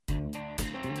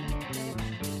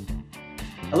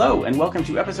Hello, and welcome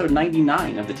to episode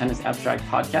 99 of the Tennis Abstract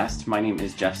podcast. My name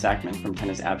is Jeff Sackman from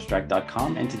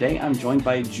tennisabstract.com, and today I'm joined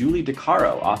by Julie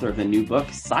DiCaro, author of the new book,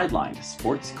 Sidelined: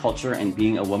 Sports, Culture, and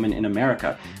Being a Woman in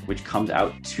America, which comes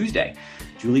out Tuesday.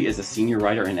 Julie is a senior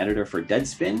writer and editor for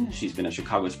Deadspin. She's been a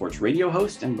Chicago sports radio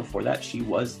host, and before that, she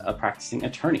was a practicing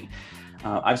attorney.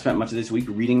 I've spent much of this week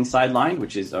reading Sidelined,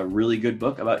 which is a really good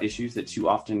book about issues that too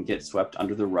often get swept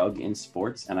under the rug in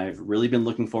sports. And I've really been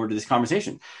looking forward to this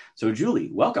conversation. So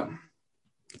Julie, welcome.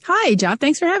 Hi, Jeff.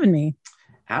 Thanks for having me.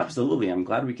 Absolutely. I'm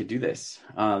glad we could do this.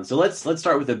 So let's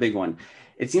start with a big one.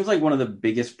 It seems like one of the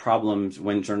biggest problems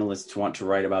when journalists want to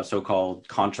write about so-called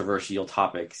controversial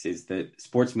topics is that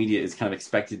sports media is kind of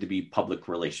expected to be public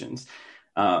relations.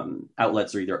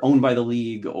 Outlets are either owned by the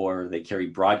league or they carry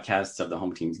broadcasts of the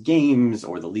home team's games,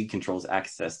 or the league controls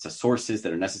access to sources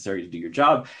that are necessary to do your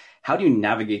job. How do you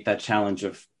navigate that challenge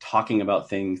of talking about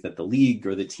things that the league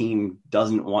or the team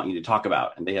doesn't want you to talk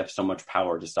about, and they have so much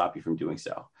power to stop you from doing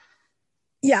so?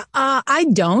 Yeah, I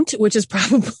don't, which is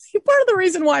probably part of the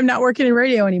reason why I'm not working in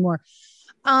radio anymore.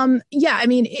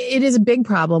 It is a big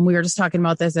problem. We were just talking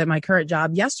about this at my current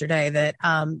job yesterday, that,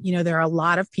 there are a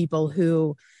lot of people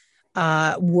who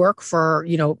work for,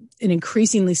 an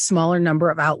increasingly smaller number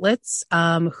of outlets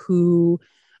who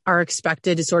are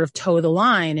expected to sort of toe the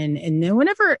line. And no one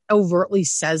ever overtly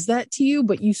says that to you,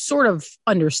 but you sort of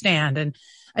understand. And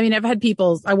I mean, I've had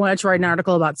people, I wanted to write an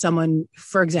article about someone,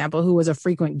 for example, who was a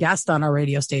frequent guest on our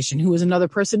radio station, who was another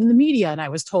person in the media. And I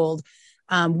was told,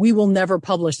 we will never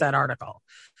publish that article.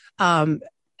 And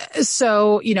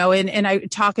I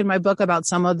talk in my book about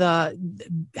some of the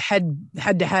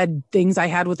head-to-head things I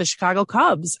had with the Chicago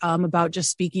Cubs, about just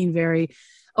speaking very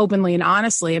openly and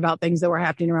honestly about things that were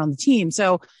happening around the team.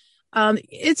 So,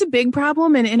 it's a big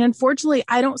problem. And unfortunately,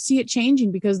 I don't see it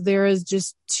changing because there is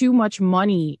just too much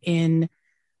money in,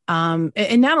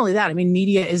 and not only that, I mean,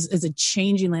 media is a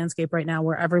changing landscape right now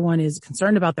where everyone is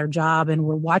concerned about their job, and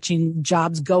we're watching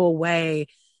jobs go away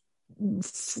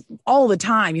all the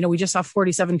time. We just saw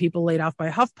 47 people laid off by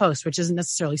HuffPost, which isn't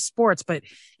necessarily sports, but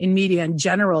in media in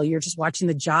general, you're just watching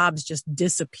the jobs just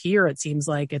disappear. It seems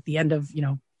like at the end of,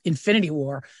 Infinity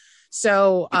War.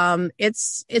 So,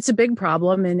 it's a big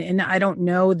problem. And I don't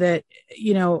know that,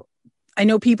 I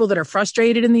know people that are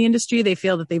frustrated in the industry. They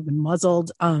feel that they've been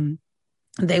muzzled.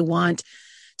 They want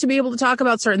to be able to talk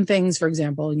about certain things, for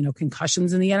example,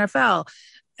 concussions in the NFL.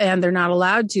 And they're not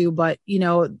allowed to. But,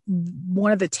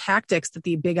 one of the tactics that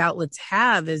the big outlets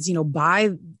have is,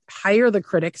 hire the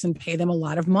critics and pay them a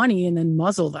lot of money and then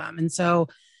muzzle them. And so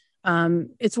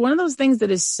it's one of those things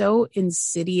that is so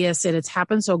insidious, and it's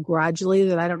happened so gradually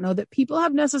that I don't know that people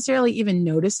have necessarily even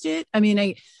noticed it. I mean,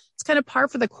 it's kind of par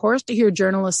for the course to hear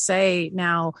journalists say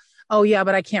now, oh, yeah,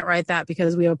 but I can't write that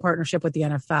because we have a partnership with the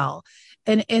NFL.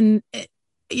 And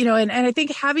I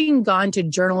think having gone to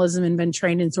journalism and been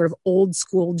trained in sort of old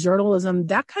school journalism,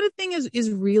 that kind of thing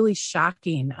is really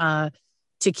shocking to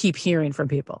keep hearing from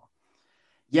people.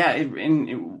 Yeah,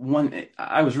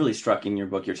 I was really struck in your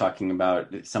book. You're talking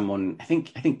about someone. I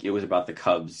think it was about the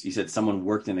Cubs. You said someone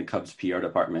worked in the Cubs PR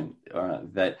department,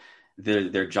 that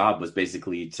their job was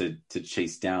basically to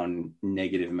chase down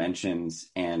negative mentions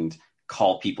and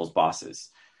call people's bosses.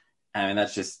 I mean,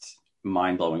 that's just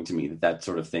mind-blowing to me that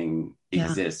sort of thing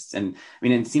exists. And I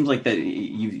mean, it seems like that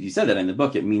you said that in the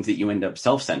book. It means that you end up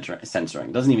self-censoring.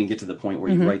 It doesn't even get to the point where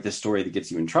you write the story that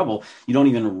gets you in trouble. You don't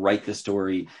even write the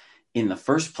story in the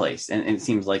first place. And it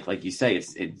seems like you say,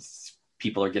 it's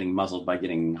people are getting muzzled by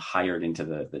getting hired into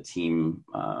the team,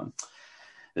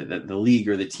 the league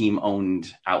or the team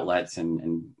owned outlets.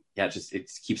 And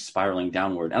it keeps spiraling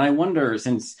downward. And I wonder,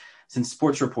 since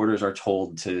sports reporters are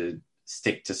told to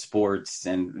stick to sports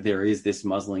and there is this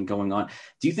muzzling going on,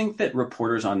 do you think that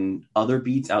reporters on other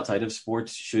beats outside of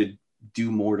sports should do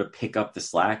more to pick up the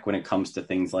slack when it comes to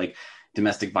things like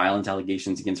domestic violence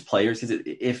allegations against players? Because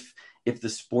if the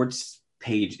sports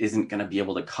page isn't going to be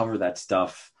able to cover that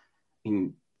stuff,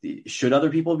 should other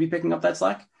people be picking up that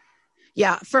slack?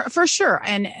 Yeah, for sure.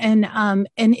 And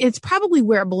it's probably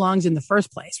where it belongs in the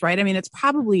first place, right? I mean,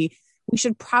 we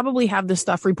should probably have this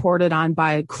stuff reported on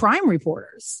by crime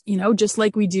reporters, just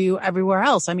like we do everywhere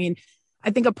else. I mean, I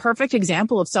think a perfect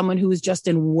example of someone who was just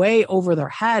in way over their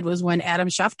head was when Adam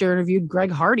Schefter interviewed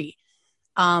Greg Hardy,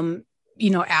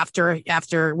 after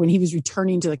when he was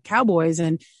returning to the Cowboys,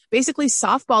 and basically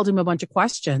softballed him a bunch of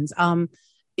questions.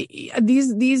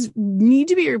 These need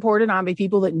to be reported on by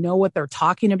people that know what they're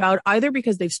talking about, either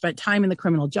because they've spent time in the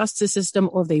criminal justice system,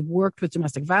 or they've worked with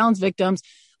domestic violence victims,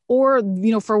 or,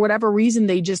 for whatever reason,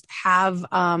 they just have,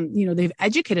 they've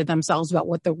educated themselves about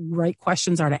what the right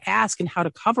questions are to ask and how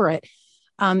to cover it.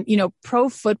 Pro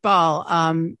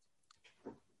football,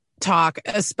 talk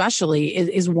especially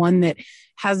is one that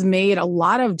has made a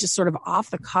lot of just sort of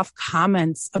off the cuff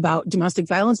comments about domestic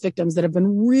violence victims that have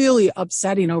been really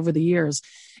upsetting over the years.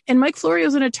 And Mike Florio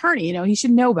is an attorney, he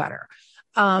should know better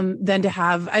than to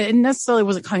have, it necessarily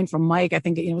wasn't coming from Mike. I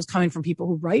think it was coming from people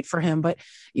who write for him. But,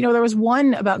 there was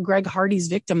one about Greg Hardy's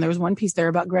victim. There was one piece there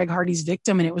about Greg Hardy's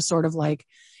victim. And it was sort of like,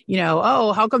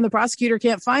 oh, how come the prosecutor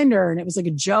can't find her? And it was like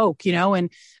a joke,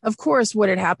 and of course what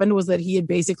had happened was that he had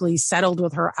basically settled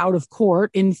with her out of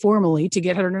court informally to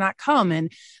get her to not come.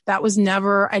 And that was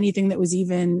never anything that was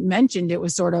even mentioned. It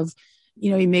was sort of,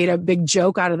 he made a big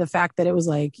joke out of the fact that it was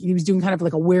like, he was doing kind of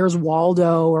like a Where's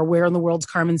Waldo or Where in the World's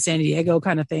Carmen Sandiego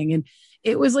kind of thing. And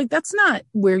it was like, that's not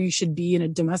where you should be in a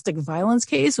domestic violence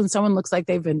case when someone looks like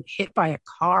they've been hit by a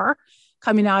car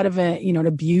coming out of an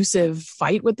abusive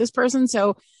fight with this person.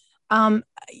 So I don't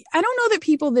know that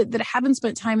people that haven't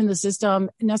spent time in the system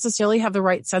necessarily have the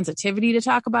right sensitivity to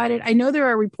talk about it. I know there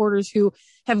are reporters who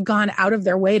have gone out of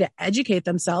their way to educate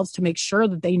themselves to make sure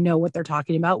that they know what they're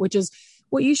talking about, which is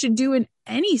what you should do in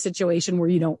any situation where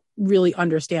you don't really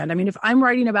understand. I mean, if I'm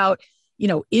writing about,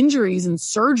 injuries and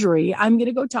surgery, I'm going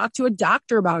to go talk to a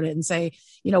doctor about it and say,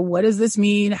 what does this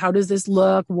mean? How does this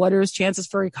look? What are his chances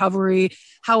for recovery?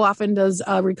 How often does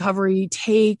recovery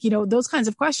take? Those kinds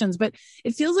of questions. But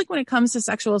it feels like when it comes to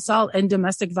sexual assault and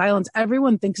domestic violence,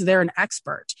 everyone thinks they're an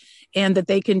expert and that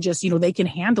they can just, they can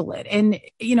handle it. And,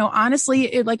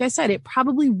 honestly, like I said, it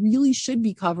probably really should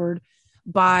be covered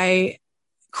by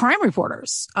crime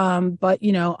reporters. But,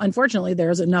 unfortunately,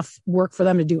 there's enough work for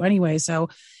them to do anyway. So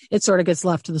it sort of gets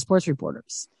left to the sports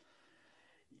reporters.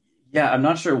 Yeah, I'm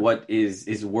not sure what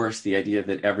is worse, the idea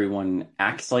that everyone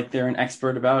acts like they're an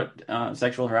expert about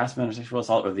sexual harassment or sexual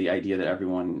assault, or the idea that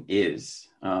everyone is,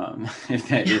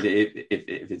 if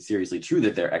it's seriously true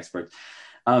that they're experts.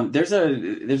 There's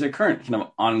a current kind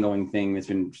of ongoing thing that's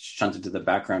been shunted to the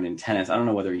background in tennis. I don't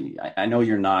know whether I know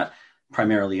you're not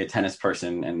primarily a tennis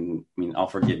person, and I mean, I'll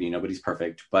forgive you. Nobody's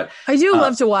perfect, but I do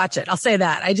love to watch it. I'll say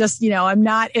that. I just, I'm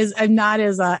not as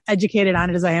educated on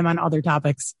it as I am on other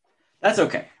topics. That's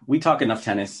okay. We talk enough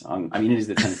tennis it is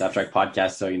the Tennis Abstract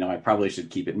podcast. So, I probably should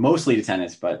keep it mostly to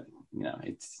tennis, but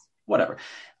it's whatever.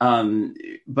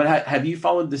 But have you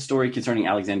followed the story concerning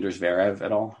Alexander Zverev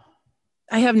at all?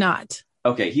 I have not.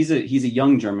 Okay. He's a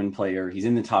young German player. He's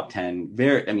in the top 10.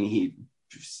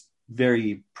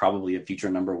 Very probably a future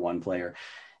number one player.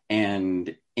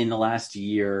 And in the last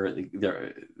year,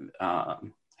 I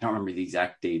don't remember the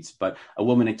exact dates, but a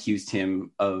woman accused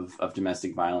him of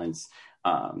domestic violence.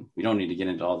 We don't need to get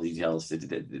into all the details. They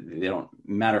don't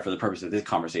matter for the purpose of this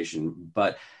conversation,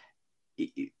 but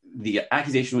the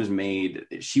accusation was made.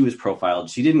 She was profiled.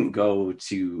 She didn't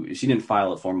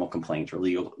file a formal complaint or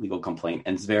legal complaint.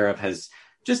 And Zverev has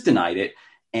just denied it.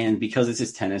 And because this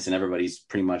is tennis and everybody's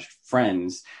pretty much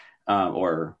friends,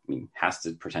 has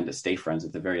to pretend to stay friends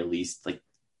at the very least. Like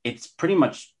it's pretty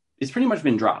much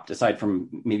been dropped, aside from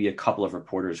maybe a couple of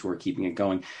reporters who are keeping it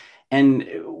going. And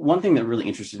one thing that really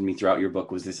interested me throughout your book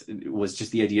was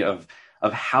just the idea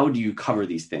of how do you cover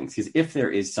these things? Because if there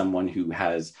is someone who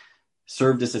has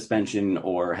served a suspension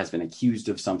or has been accused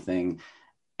of something,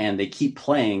 and they keep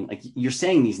playing, like you're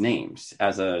saying these names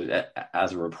as a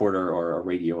reporter or a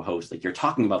radio host, like you're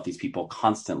talking about these people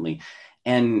constantly,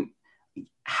 and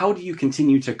how do you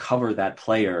continue to cover that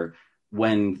player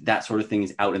when that sort of thing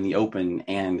is out in the open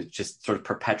and just sort of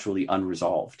perpetually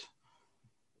unresolved?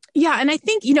 Yeah. And I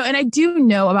think, and I do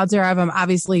know about Zverev. I'm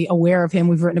obviously aware of him.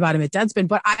 We've written about him at Deadspin,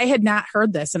 but I had not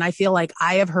heard this. And I feel like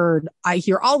I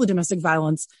hear all the domestic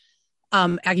violence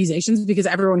accusations because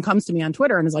everyone comes to me on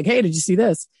Twitter and is like, hey, did you see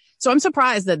this? So I'm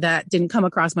surprised that didn't come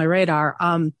across my radar.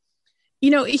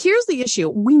 Here's the issue.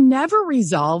 We never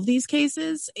resolve these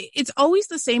cases. It's always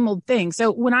the same old thing.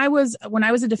 So when I was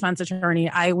a defense attorney,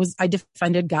 I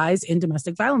defended guys in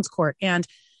domestic violence court. And,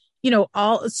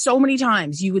 so many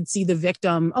times you would see the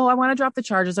victim, oh, I want to drop the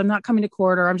charges. I'm not coming to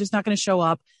court, or I'm just not going to show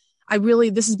up.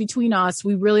 This is between us.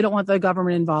 We really don't want the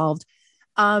government involved.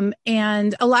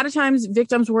 And a lot of times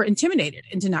victims were intimidated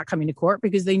into not coming to court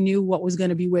because they knew what was going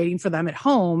to be waiting for them at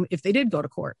home if they did go to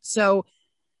court. So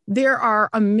there are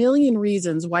a million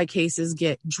reasons why cases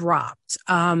get dropped,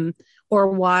 or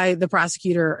why the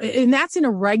prosecutor, and that's in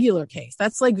a regular case.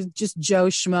 That's like just Joe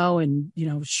Schmo and,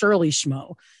 Shirley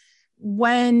Schmo.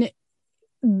 When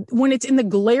it's in the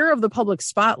glare of the public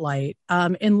spotlight,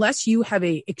 unless you have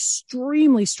a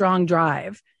extremely strong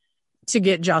drive to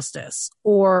get justice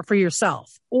or for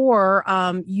yourself, or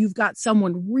you've got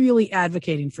someone really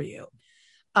advocating for you,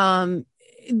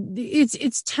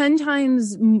 it's 10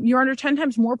 times, you're under 10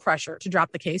 times more pressure to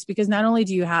drop the case, because not only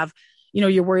do you have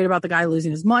you're worried about the guy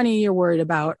losing his money. You're worried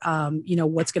about,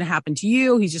 what's going to happen to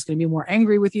you. He's just going to be more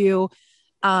angry with you.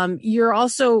 You're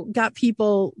also got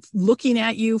people looking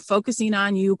at you, focusing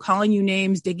on you, calling you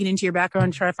names, digging into your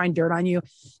background, trying to find dirt on you.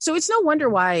 So it's no wonder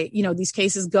why, these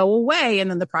cases go away.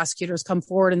 And then the prosecutors come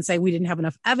forward and say, we didn't have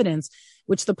enough evidence,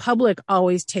 which the public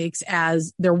always takes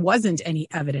as there wasn't any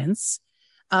evidence.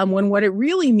 When what it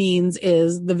really means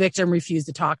is the victim refused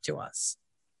to talk to us.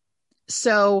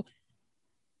 So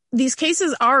these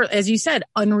cases are, as you said,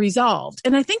 unresolved.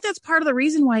 And I think that's part of the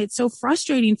reason why it's so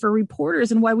frustrating for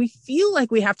reporters and why we feel like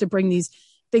we have to bring these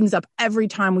things up every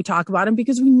time we talk about them,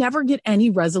 because we never get any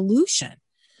resolution.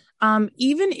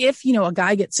 Even if, a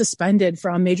guy gets suspended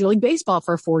from Major League Baseball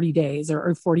for 40 days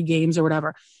or 40 games or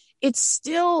whatever, it's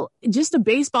still just a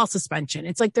baseball suspension.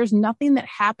 It's like there's nothing that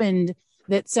happened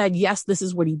that said, yes, this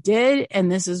is what he did. And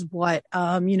this is what,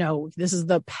 this is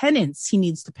the penance he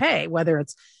needs to pay, whether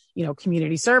it's,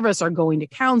 community service or going to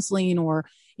counseling or,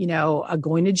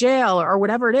 going to jail or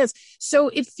whatever it is. So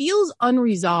it feels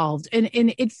unresolved. And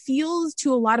it feels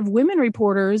to a lot of women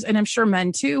reporters, and I'm sure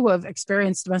men too, who have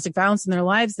experienced domestic violence in their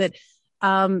lives, that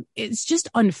it's just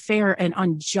unfair and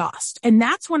unjust. And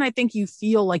that's when I think you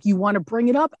feel like you want to bring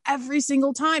it up every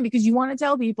single time, because you want to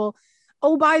tell people,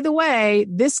 oh, by the way,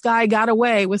 this guy got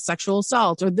away with sexual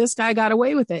assault, or this guy got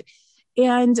away with it.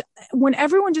 And when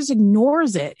everyone just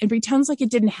ignores it and pretends like it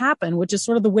didn't happen, which is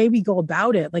sort of the way we go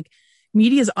about it, like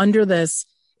media is under this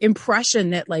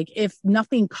impression that like, if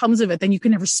nothing comes of it, then you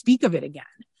can never speak of it again.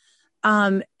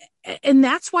 And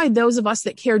that's why those of us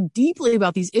that care deeply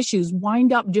about these issues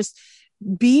wind up just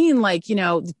being like,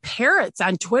 parrots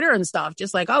on Twitter and stuff,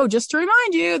 just like, oh, just to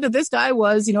remind you that this guy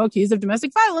was, accused of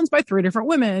domestic violence by 3 different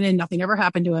women and nothing ever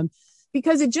happened to him,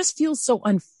 because it just feels so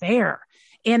unfair.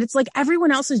 And it's like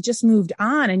everyone else has just moved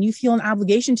on, and you feel an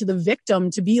obligation to the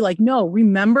victim to be like, no,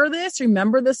 remember this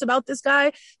about this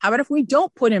guy. How about if we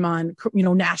don't put him on,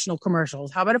 national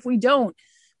commercials? How about if we don't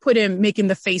make him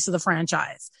the face of the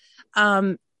franchise?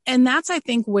 And that's, I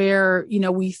think, where,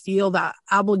 we feel that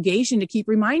obligation to keep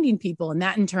reminding people. And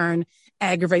that in turn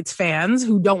aggravates fans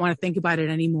who don't want to think about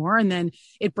it anymore. And then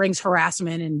it brings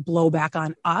harassment and blowback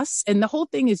on us. And the whole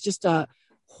thing is just a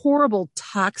horrible,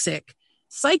 toxic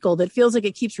cycle that feels like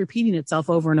it keeps repeating itself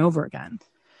over and over again.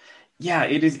 Yeah,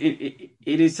 it is. It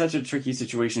is such a tricky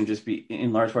situation,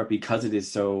 in large part because it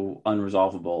is so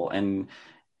unresolvable, and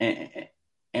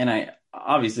I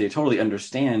obviously I totally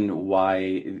understand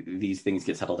why these things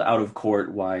get settled out of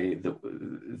court, why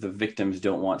the victims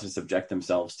don't want to subject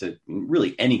themselves to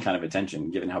really any kind of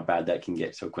attention, given how bad that can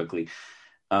get so quickly.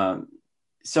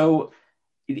 So.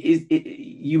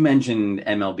 You mentioned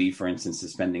MLB, for instance,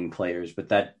 suspending players, but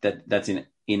that's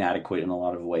inadequate in a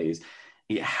lot of ways.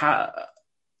 Do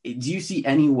you see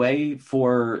any way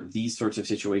for these sorts of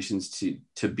situations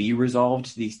to be resolved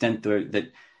to the extent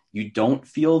that you don't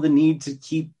feel the need to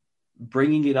keep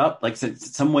bringing it up? Like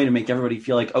some way to make everybody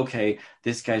feel like, okay,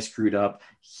 this guy screwed up.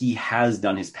 He has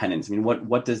done his penance. I mean,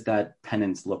 what does that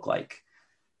penance look like?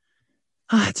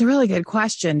 It's a really good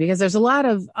question, because there's a lot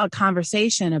of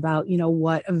conversation about,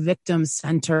 what a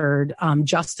victim-centered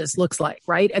justice looks like,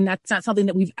 right? And that's not something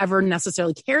that we've ever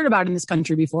necessarily cared about in this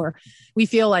country before. We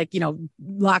feel like,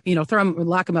 lock them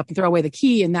up and throw away the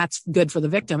key, and that's good for the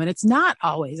victim. And it's not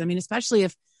always. I mean, especially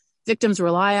if victims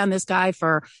rely on this guy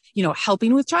for,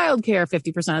 helping with childcare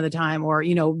 50% of the time, or,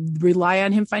 rely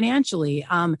on him financially.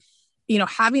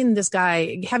 Having this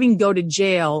guy, go to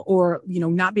jail or,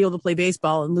 not be able to play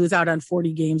baseball and lose out on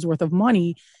 40 games worth of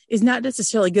money is not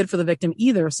necessarily good for the victim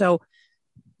either. So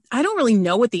I don't really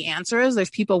know what the answer is. There's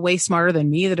people way smarter than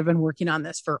me that have been working on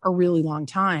this for a really long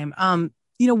time.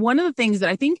 One of the things that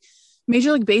I think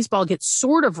Major League Baseball gets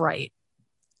sort of right,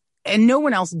 and no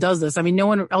one else does this. I mean, no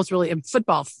one else really in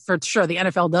football, for sure. The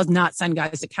NFL does not send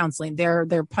guys to counseling.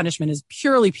 Their punishment is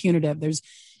purely punitive. There's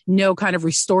no kind of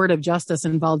restorative justice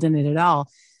involved in it at all.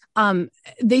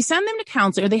 They send them to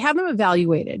counseling, or they have them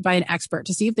evaluated by an expert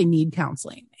to see if they need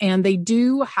counseling. And they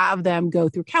do have them go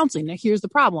through counseling. Now, here's the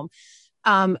problem.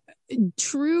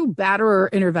 True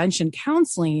batterer intervention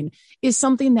counseling is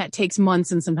something that takes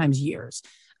months and sometimes years.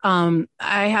 I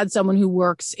had someone who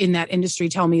works in that industry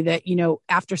tell me that,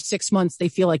 after 6 months, they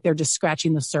feel like they're just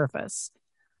scratching the surface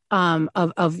of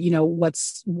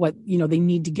what they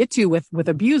need to get to with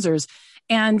abusers.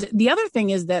 And the other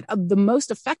thing is that the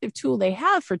most effective tool they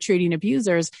have for treating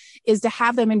abusers is to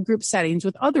have them in group settings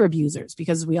with other abusers,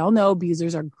 because we all know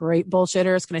abusers are great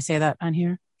bullshitters. Can I say that on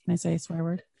here? Can I say a swear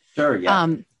word? Sure.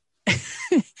 Yeah.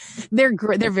 They're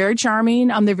great. They're very charming.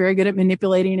 They're very good at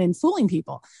manipulating and fooling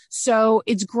people. So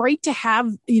it's great to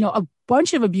have, a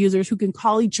bunch of abusers who can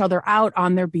call each other out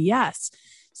on their BS.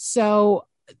 So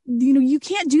you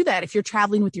can't do that if you're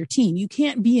traveling with your team. You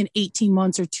can't be in 18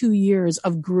 months or 2 years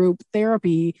of group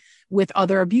therapy with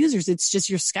other abusers. It's just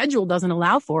your schedule doesn't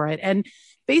allow for it. And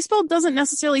baseball doesn't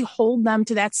necessarily hold them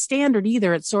to that standard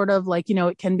either. It's sort of like,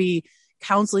 it can be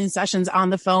counseling sessions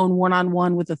on the phone,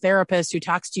 one-on-one with a therapist who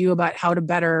talks to you about how to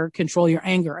better control your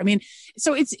anger. I mean,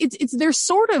 so they're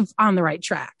sort of on the right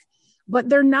track, but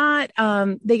they're not,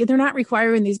 they're not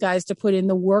requiring these guys to put in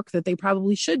the work that they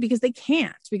probably should, because they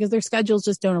can't, because their schedules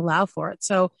just don't allow for it.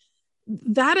 So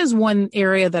that is one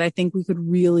area that I think we could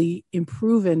really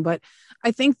improve in. But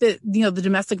I think that, the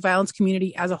domestic violence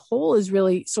community as a whole is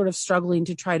really sort of struggling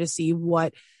to try to see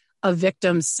what a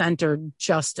victim-centered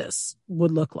justice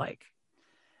would look like.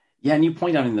 Yeah, and you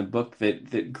point out in the book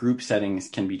that group settings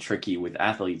can be tricky with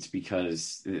athletes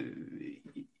because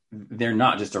they're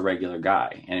not just a regular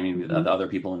guy. And I mean, the other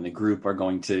people in the group are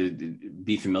going to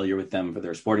be familiar with them for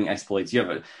their sporting exploits. You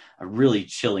have a really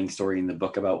chilling story in the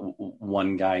book about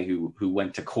one guy who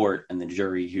went to court, and the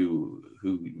jury who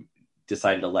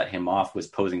decided to let him off was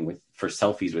posing for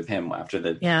selfies with him after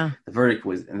the verdict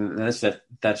was. And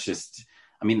that's just,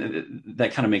 I mean,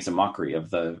 that kind of makes a mockery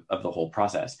of the whole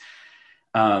process.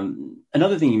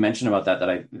 Another thing you mentioned about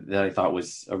that I thought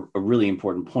was a really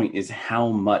important point is how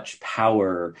much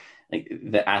power, like,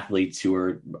 the athletes who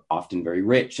are often very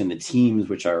rich and the teams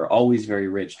which are always very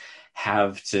rich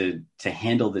have to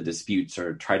handle the disputes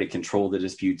or try to control the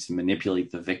disputes and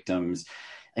manipulate the victims.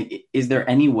 Like, is there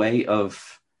any way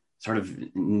of sort of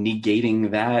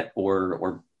negating that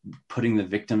or putting the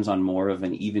victims on more of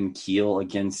an even keel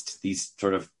against these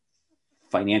sort of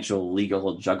financial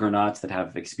legal juggernauts that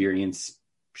have experience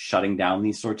shutting down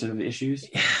these sorts of issues?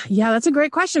 Yeah, that's a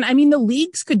great question. I mean, the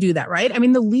leagues could do that, right? I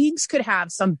mean, the leagues could have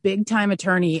some big time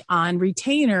attorney on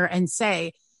retainer and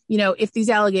say, if these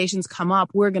allegations come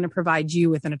up, we're going to provide you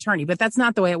with an attorney. But that's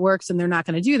not the way it works. And they're not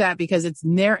going to do that because it's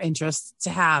in their interest to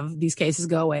have these cases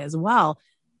go away as well.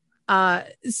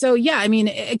 So, yeah, I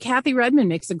mean, Kathy Redmond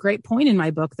makes a great point in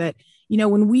my book that,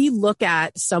 when we look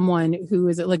at someone who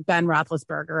is like Ben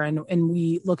Roethlisberger and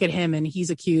we look at him and he's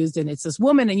accused and it's this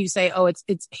woman and you say, oh,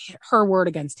 it's her word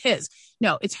against his.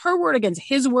 No, it's her word against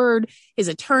his word, his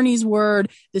attorney's word,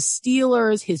 the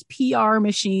Steelers, his PR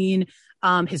machine,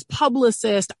 his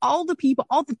publicist, all the people,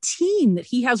 all the team that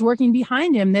he has working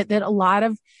behind him that a lot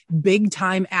of big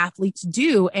time athletes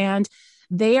do. And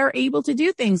they are able to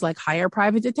do things like hire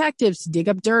private detectives to dig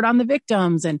up dirt on the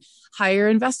victims and hire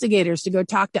investigators to go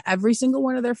talk to every single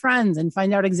one of their friends and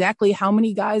find out exactly how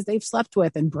many guys they've slept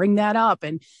with and bring that up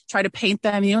and try to paint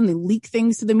them, and they leak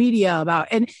things to the media about,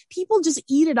 and people just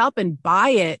eat it up and buy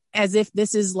it as if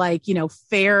this is like,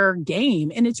 fair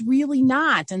game. And it's really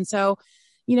not. And so,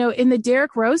 in the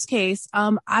Derrick Rose case,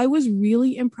 I was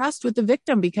really impressed with the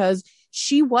victim because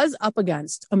she was up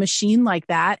against a machine like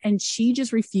that and she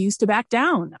just refused to back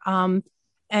down. And,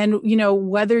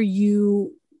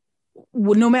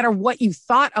 no matter what you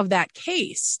thought of that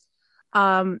case,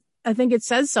 I think it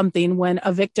says something when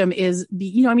a victim is,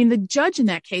 the judge in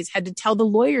that case had to tell the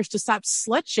lawyers to stop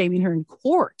slut shaming her in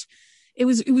court. It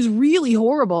was really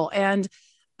horrible. And,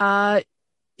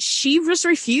 she just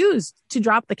refused to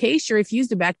drop the case. She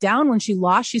refused to back down. When she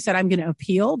lost, she said, I'm going to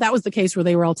appeal. That was the case where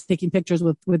they were all taking pictures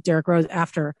with Derrick Rose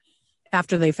after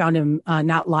they found him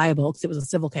not liable because it was a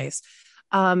civil case.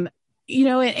 And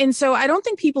so I don't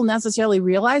think people necessarily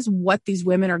realize what these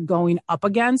women are going up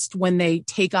against when they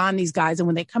take on these guys and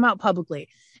when they come out publicly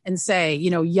and say,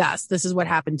 yes, this is what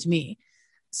happened to me.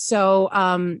 So,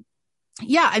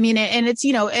 yeah, I mean, and it's,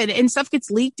 and stuff gets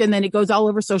leaked and then it goes all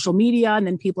over social media. And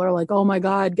then people are like, oh my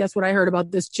God, guess what I heard about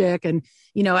this chick? And,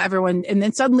 everyone, and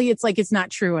then suddenly it's like, it's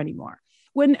not true anymore.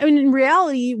 When in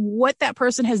reality, what that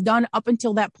person has done up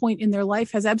until that point in their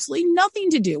life has absolutely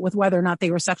nothing to do with whether or not they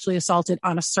were sexually assaulted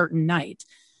on a certain night.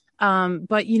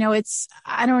 But,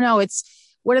 I don't know, it's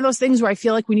one of those things where I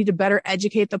feel like we need to better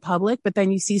educate the public. But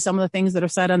then you see some of the things that are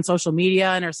said on social media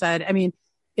and are said,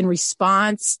 in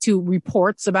response to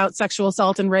reports about sexual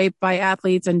assault and rape by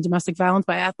athletes and domestic violence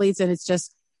by athletes. And it's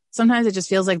just, sometimes it just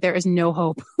feels like there is no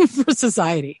hope for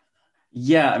society.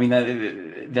 Yeah. I mean,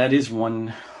 that is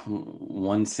one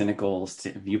cynical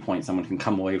viewpoint someone can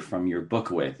come away from your book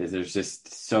with, is there's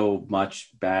just so much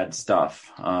bad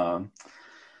stuff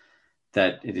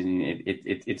that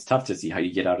it's tough to see how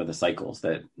you get out of the cycles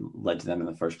that led to them in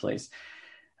the first place.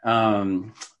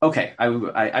 Okay.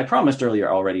 I promised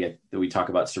earlier already that we talk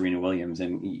about Serena Williams,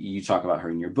 and you talk about her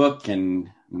in your book, and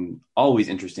always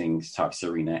interesting to talk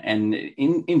Serena. And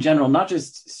in general, not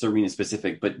just Serena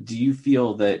specific, but do you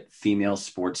feel that female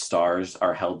sports stars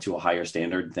are held to a higher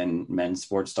standard than men's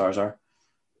sports stars are?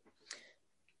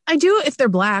 I do, if they're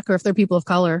Black or if they're people of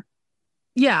color.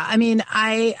 Yeah, I mean,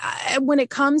 when it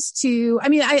comes to, I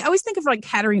mean, I always think of like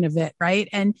Katarina Witt, right?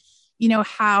 And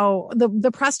how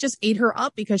the press just ate her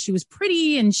up because she was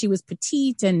pretty and she was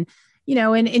petite, and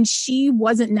and she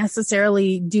wasn't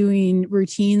necessarily doing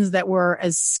routines that were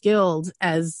as skilled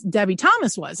as Debbie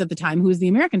Thomas was at the time, who was the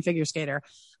American figure skater.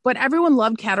 But everyone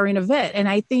loved Katarina Witt, and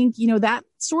I think that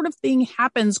sort of thing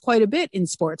happens quite a bit in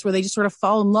sports, where they just sort of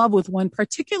fall in love with one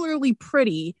particularly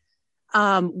pretty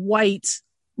white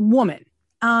woman.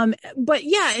 But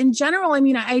yeah, in general, I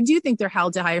mean, I do think they're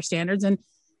held to higher standards. And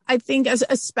I think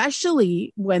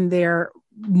especially when they're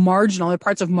marginal, they're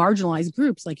parts of marginalized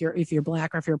groups, like if you're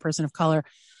Black or if you're a person of color.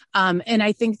 And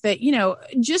I think that,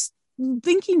 just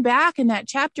thinking back in that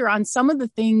chapter on some of the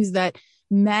things that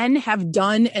men have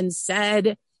done and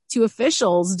said to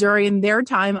officials during their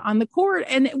time on the court,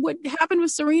 and what happened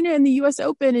with Serena in the US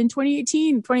Open in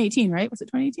 2018, right? Was it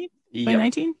 2018? Yep.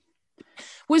 2019?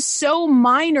 Was so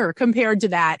minor compared to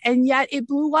that. And yet it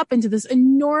blew up into this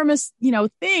enormous,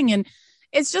 thing. And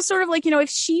it's just sort of like, if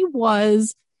she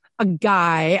was a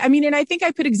guy, I mean, and I think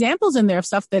I put examples in there of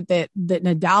stuff that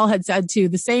Nadal had said to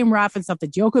the same ref and stuff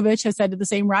that Djokovic has said to the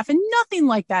same ref, and nothing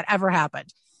like that ever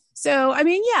happened. So, I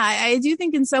mean, yeah, I do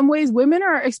think in some ways women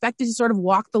are expected to sort of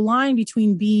walk the line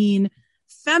between being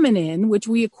feminine, which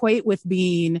we equate with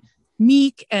being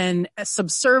meek and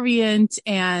subservient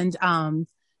and,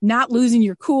 not losing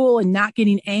your cool and not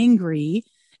getting angry,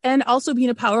 and also being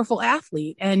a powerful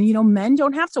athlete. And, men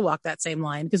don't have to walk that same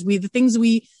line, because the things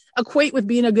we equate with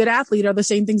being a good athlete are the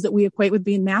same things that we equate with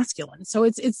being masculine. So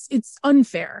it's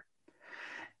unfair.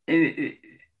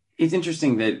 It's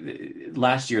interesting that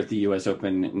last year at the US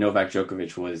Open, Novak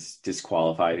Djokovic was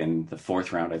disqualified in the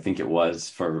fourth round, I think it was,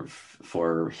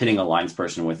 for hitting a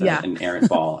linesperson with an errant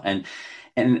ball. And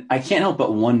I can't help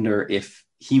but wonder if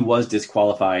he was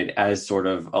disqualified as sort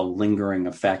of a lingering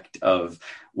effect of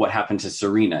what happened to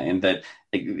Serena, and that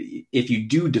if you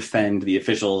do defend the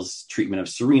officials' treatment of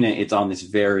Serena, it's on this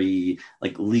very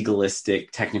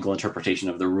legalistic technical interpretation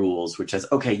of the rules, which says,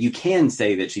 okay, you can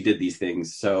say that she did these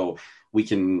things, so we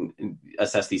can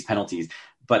assess these penalties.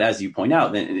 But as you point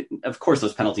out, then of course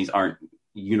those penalties aren't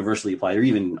universally applied or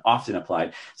even often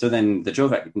applied. So then the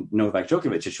Novak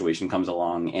Djokovic situation comes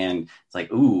along, and it's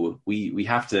like, ooh, we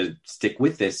have to stick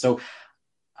with this. So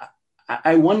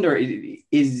I wonder,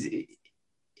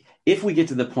 if we get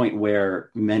to the point where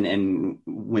men and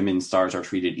women stars are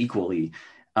treated equally,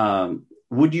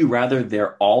 would you rather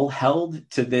they're all held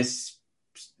to this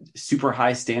super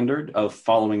high standard of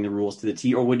following the rules to the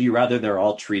T, or would you rather they're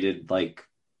all treated like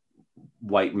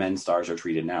white men stars are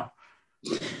treated now?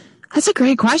 That's a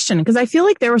great question, because I feel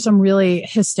like there were some really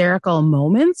hysterical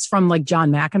moments from like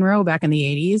John McEnroe back in the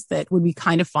 80s that would be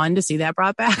kind of fun to see that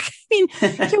brought back. I mean,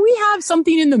 can we have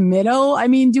something in the middle? I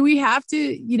mean, do we have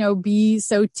to, be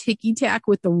so ticky-tack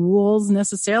with the rules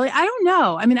necessarily? I don't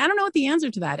know. I mean, I don't know what the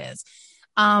answer to that is.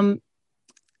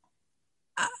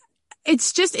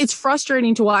 It's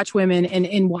frustrating to watch women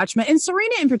and watch men, and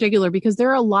Serena in particular, because there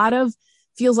are a lot of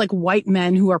feels like white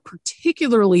men who are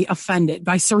particularly offended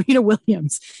by Serena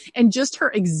Williams and just her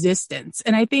existence.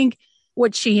 And I think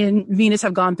what she and Venus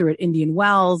have gone through at Indian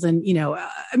Wells, and,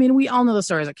 I mean, we all know the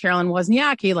stories of Carolyn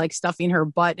Wozniacki, like stuffing her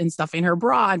butt and stuffing her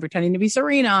bra and pretending to be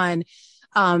Serena, and,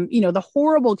 the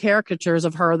horrible caricatures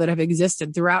of her that have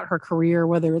existed throughout her career,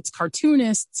 whether it's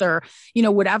cartoonists or,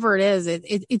 whatever it is,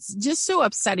 it's just so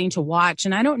upsetting to watch.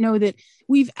 And I don't know that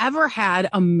we've ever had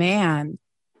a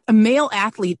male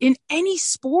athlete in any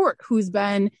sport who's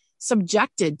been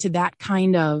subjected to that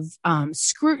kind of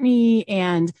scrutiny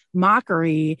and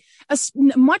mockery,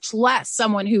 much less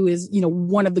someone who is,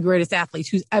 one of the greatest athletes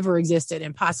who's ever existed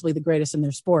and possibly the greatest in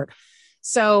their sport.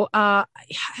 So I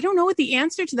don't know what the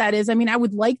answer to that is. I mean, I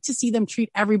would like to see them treat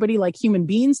everybody like human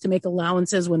beings, to make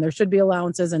allowances when there should be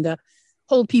allowances, and to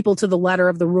hold people to the letter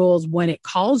of the rules when it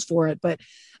calls for it. But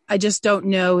I just don't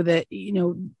know that,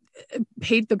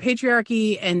 the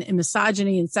patriarchy and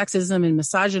misogyny and sexism and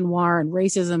misogynoir and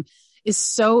racism is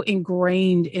so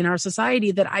ingrained in our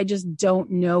society that I just don't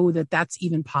know that that's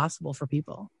even possible for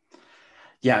people.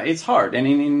 Yeah, it's hard. And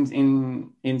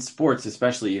in sports,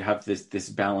 especially, you have this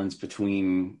balance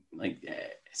between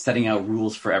setting out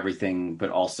rules for everything,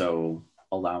 but also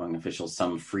allowing officials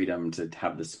some freedom to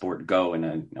have the sport go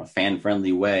in a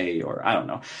fan-friendly way, or I don't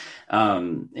know.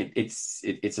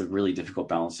 It's a really difficult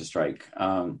balance to strike.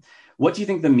 What do you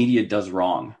think the media does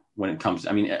wrong when it comes?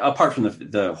 I mean, apart from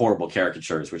the horrible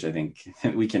caricatures, which I think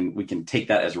we can take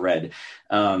that as read.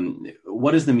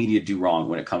 What does the media do wrong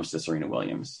when it comes to Serena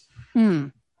Williams?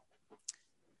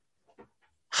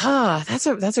 That's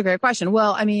a great question.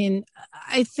 Well, I mean,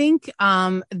 I think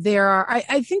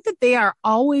I think that they are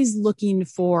always looking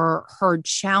for her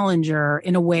challenger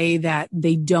in a way that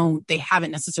they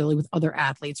haven't necessarily with other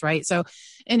athletes, right? So,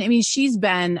 and I mean, she's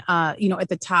been at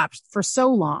the top for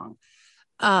so long.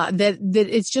 That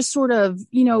it's just sort of,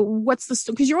 what's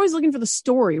because you're always looking for the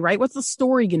story, right? What's the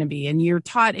story going to be? And you're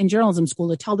taught in journalism school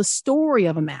to tell the story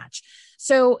of a match.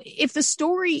 So if the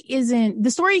story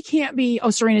can't be,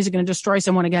 oh, Serena's going to destroy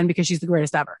someone again because she's the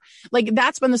greatest ever. Like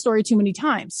that's been the story too many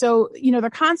times. So, they're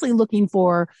constantly looking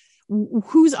for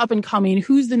who's up and coming,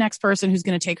 who's the next person who's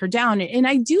going to take her down. And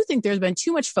I do think there's been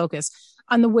too much focus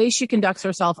on the way she conducts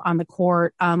herself on the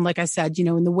court. Like I said,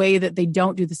 in the way that they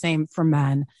don't do the same for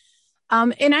men.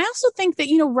 And I also think that,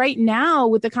 right now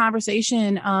with the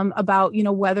conversation, about,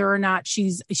 whether or not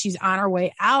she's on her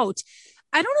way out,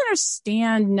 I don't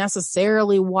understand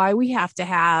necessarily why we have to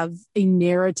have a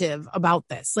narrative about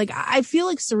this. Like, I feel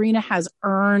like Serena has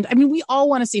earned, I mean, we all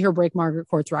want to see her break Margaret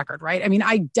Court's record, right? I mean,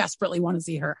 I desperately want to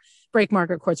see her break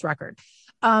Margaret Court's record.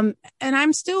 And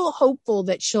I'm still hopeful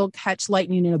that she'll catch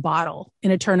lightning in a bottle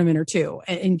in a tournament or two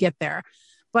and get there.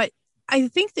 But I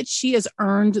think that she has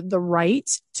earned the right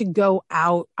to go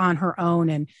out on her own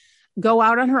and go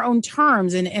out on her own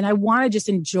terms. And I want to just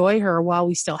enjoy her while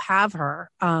we still have her.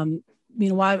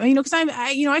 Because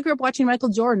I grew up watching Michael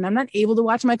Jordan. I'm not able to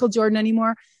watch Michael Jordan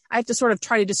anymore. I have to sort of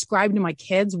try to describe to my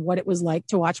kids what it was like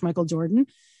to watch Michael Jordan.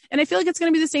 And I feel like it's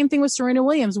going to be the same thing with Serena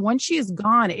Williams. Once she is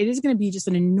gone, it is going to be just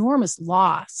an enormous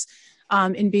loss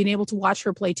in being able to watch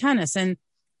her play tennis. And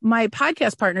my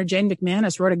podcast partner, Jane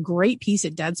McManus, wrote a great piece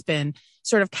at Deadspin,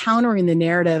 sort of countering the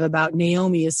narrative about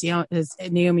Naomi as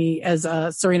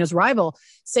Serena's rival,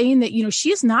 saying that,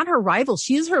 she is not her rival.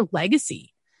 She is her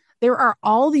legacy. There are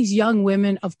all these young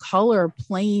women of color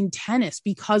playing tennis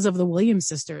because of the Williams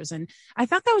sisters. And I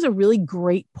thought that was a really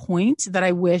great point that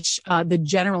I wish the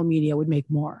general media would make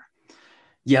more.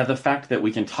 Yeah, the fact that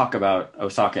we can talk about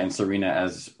Osaka and Serena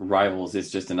as rivals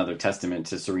is just another testament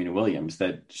to Serena Williams,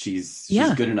 that she's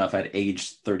good enough at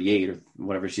age 38 or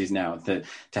whatever she's now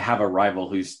to have a rival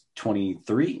who's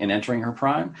 23 and entering her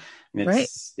prime. I mean,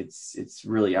 it's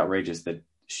really outrageous that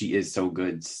she is so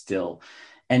good still.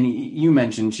 And you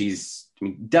mentioned she's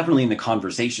definitely in the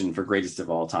conversation for greatest of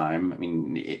all time. I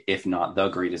mean, if not the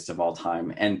greatest of all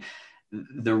time. And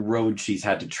the road she's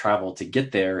had to travel to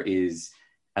get there is,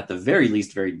 at the very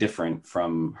least, very different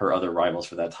from her other rivals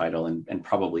for that title, and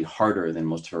probably harder than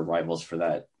most of her rivals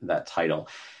for that title.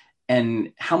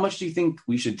 And how much do you think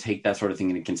we should take that sort of thing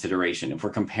into consideration if we're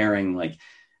comparing like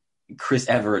Chris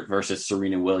Evert versus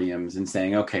Serena Williams and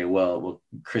saying, okay, well,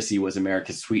 Chrissy was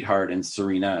America's sweetheart and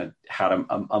Serena had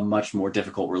a much more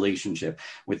difficult relationship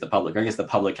with the public. I guess the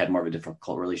public had more of a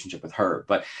difficult relationship with her,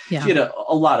 but she had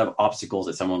a lot of obstacles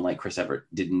that someone like Chris Evert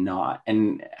did not.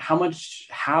 And how much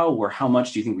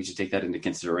do you think we should take that into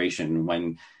consideration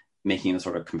when making the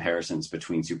sort of comparisons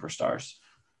between superstars?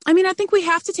 I mean, I think we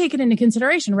have to take it into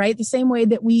consideration, right? The same way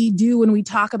that we do when we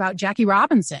talk about Jackie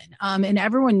Robinson. And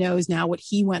everyone knows now what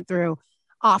he went through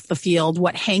off the field,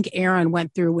 what Hank Aaron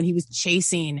went through when he was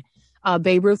chasing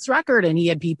Babe Ruth's record. And he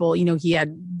had people, he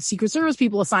had Secret Service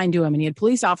people assigned to him, and he had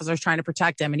police officers trying to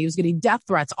protect him, and he was getting death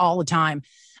threats all the time.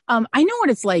 I know what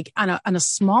it's like on a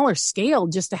smaller scale,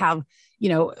 just to have,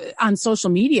 on social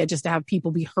media, just to have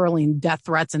people be hurling death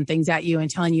threats and things at you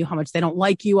and telling you how much they don't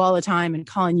like you all the time and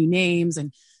calling you names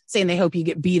and saying they hope you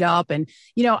get beat up. And,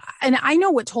 and I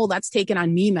know what toll that's taken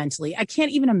on me mentally. I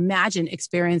can't even imagine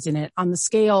experiencing it on the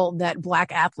scale that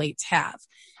Black athletes have,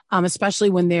 especially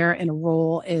when they're in a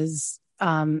role as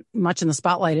much in the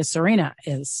spotlight as Serena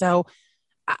is. So,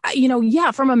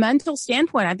 from a mental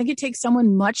standpoint, I think it takes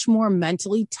someone much more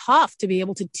mentally tough to be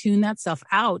able to tune that stuff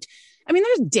out. I mean,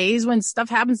 there's days when stuff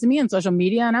happens to me on social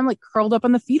media and I'm like curled up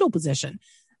in the fetal position.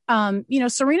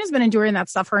 Serena's been enduring that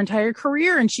stuff her entire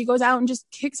career, and she goes out and just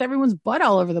kicks everyone's butt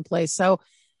all over the place. So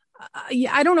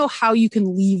I don't know how you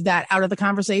can leave that out of the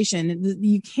conversation.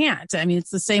 You can't. I mean, it's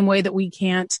the same way that we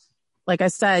can't, like I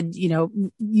said,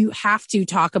 you have to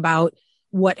talk about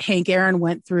what Hank Aaron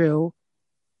went through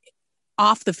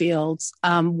off the fields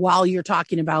while you're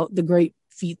talking about the great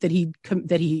feat that he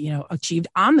achieved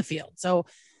on the field. So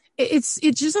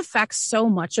it just affects so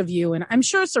much of you. And I'm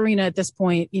sure Serena at this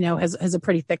point, has a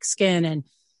pretty thick skin,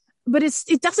 but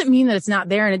it doesn't mean that it's not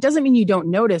there. And it doesn't mean you don't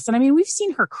notice. And I mean, we've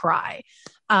seen her cry,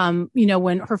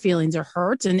 when her feelings are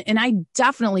hurt. And I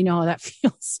definitely know how that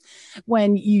feels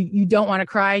when you don't want to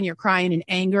cry and you're crying in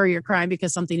anger, you're crying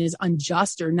because something is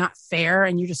unjust or not fair.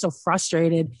 And you're just so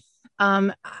frustrated.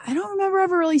 I don't remember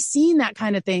ever really seeing that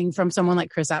kind of thing from someone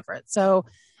like Chris Evert. So,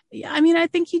 I mean, I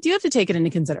think you do have to take it into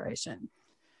consideration.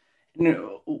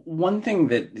 One thing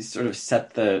that sort of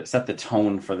set the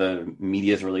tone for the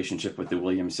media's relationship with the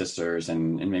Williams sisters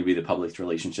and maybe the public's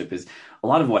relationship is a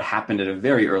lot of what happened at a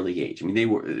very early age. I mean, they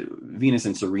were Venus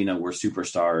and Serena were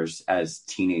superstars as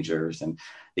teenagers, and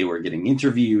they were getting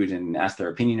interviewed and asked their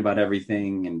opinion about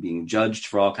everything and being judged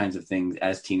for all kinds of things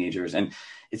as teenagers. And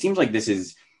it seems like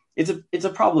it's a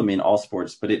problem in all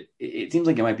sports, but it seems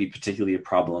like it might be particularly a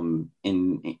problem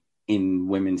in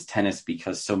women's tennis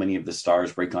because so many of the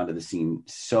stars break onto the scene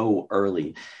so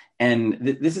early. And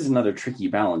this is another tricky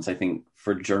balance, I think,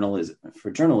 for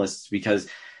journalists, because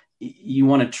you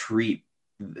want to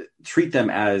treat them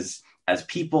as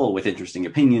people with interesting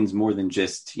opinions more than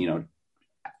just,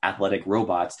 athletic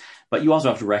robots. But you also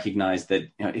have to recognize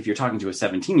that, if you're talking to a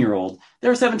 17-year-old,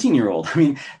 they're a 17-year-old. I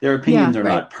mean, their opinions are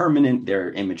not permanent.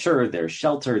 They're immature. They're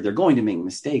sheltered. They're going to make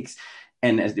mistakes.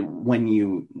 And when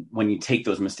you take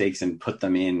those mistakes and put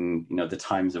them in, the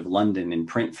Times of London in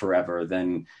print forever,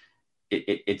 then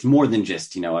it's more than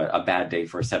just, a bad day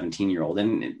for a 17-year-old.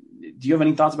 And do you have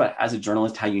any thoughts about, as a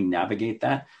journalist, how you navigate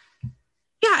that?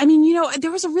 Yeah, I mean, there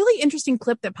was a really interesting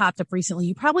clip that popped up recently.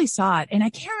 You probably saw it, and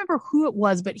I can't remember who it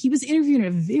was, but he was interviewing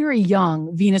a very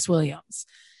young Venus Williams.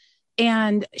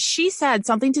 And she said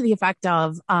something to the effect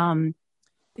of,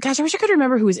 gosh, I wish I could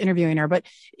remember who was interviewing her, but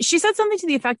she said something to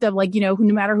the effect of like, no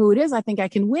matter who it is, I think I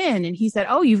can win. And he said,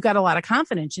 oh, you've got a lot of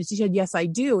confidence. And she said, yes, I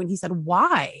do. And he said,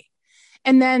 why?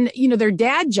 And then, their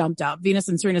dad jumped up, Venus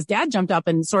and Serena's dad jumped up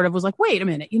and sort of was like, wait a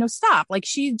minute, stop. Like,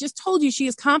 she just told you she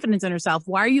has confidence in herself.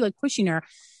 Why are you like pushing her?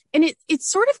 And it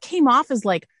sort of came off as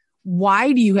like,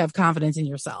 why do you have confidence in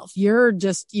yourself? You're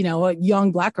just, a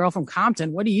young Black girl from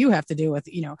Compton. What do you have to do with,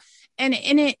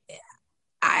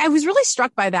 I was really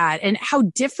struck by that and how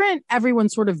different everyone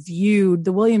sort of viewed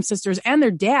the Williams sisters and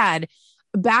their dad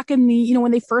back in the,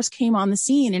 when they first came on the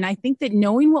scene. And I think that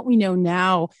knowing what we know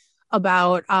now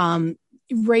about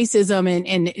racism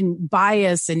and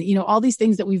bias and, all these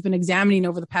things that we've been examining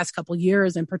over the past couple of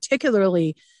years, and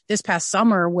particularly this past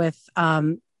summer with,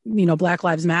 Black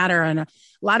Lives Matter and a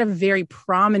lot of very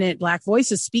prominent Black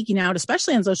voices speaking out,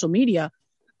 especially on social media,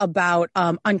 about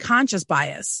unconscious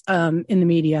bias in the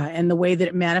media and the way that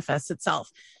it manifests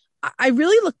itself. I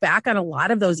really look back on a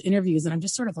lot of those interviews and I'm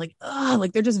just sort of like, oh,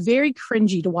 like they're just very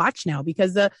cringy to watch now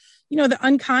because the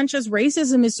unconscious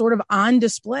racism is sort of on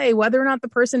display, whether or not the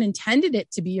person intended it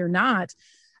to be or not.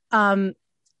 And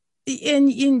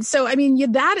so, I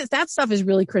mean, that stuff is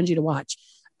really cringy to watch.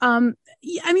 I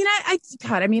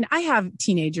have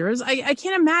teenagers. I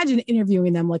can't imagine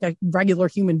interviewing them like a regular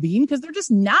human being because they're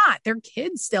just not. They're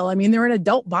kids still. I mean, they're in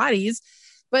adult bodies,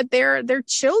 but they're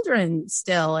children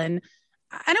still. And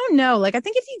I don't know. Like, I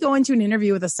think if you go into an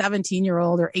interview with a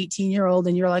 17-year-old or 18-year-old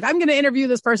and you're like, I'm going to interview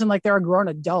this person like they're a grown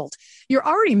adult, you're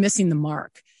already missing the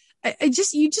mark.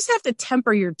 You just have to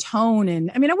temper your tone.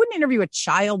 And I mean, I wouldn't interview a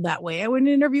child that way. I wouldn't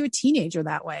interview a teenager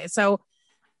that way. So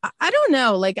I don't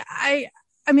know. Like, I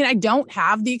don't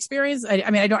have the experience. I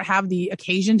don't have the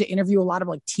occasion to interview a lot of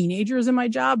like teenagers in my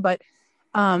job, but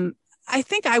I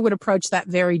think I would approach that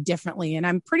very differently. And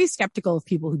I'm pretty skeptical of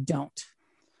people who don't.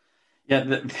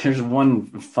 Yeah, there's one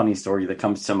funny story that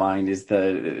comes to mind is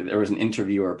there was an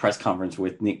interview or a press conference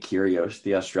with Nick Kyrgios,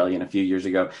 the Australian, a few years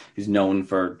ago, who's known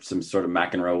for some sort of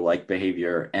McEnroe-like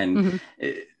behavior. And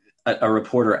a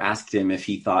reporter asked him if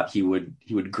he thought he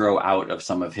would grow out of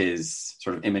some of his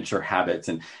sort of immature habits.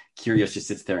 And Kyrgios just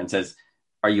sits there and says,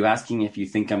 "Are you asking if you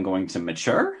think I'm going to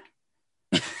mature?"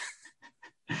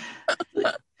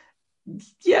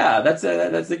 Yeah, that's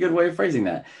a good way of phrasing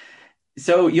that.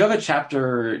 So you have a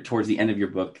chapter towards the end of your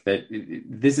book that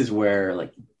this is where,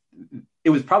 like, it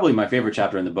was probably my favorite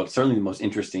chapter in the book. Certainly the most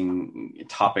interesting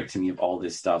topic to me of all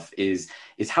this stuff is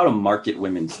how to market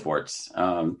women's sports.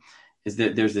 Is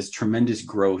that there's this tremendous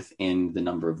growth in the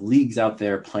number of leagues out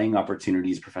there, playing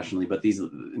opportunities professionally, but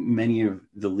many of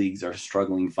the leagues are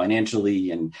struggling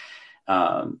financially, and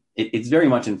it's very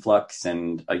much in flux.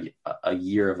 And a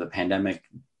year of the pandemic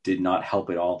did not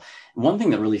help at all. One thing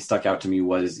that really stuck out to me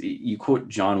was you quote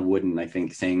John Wooden, I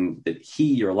think, saying that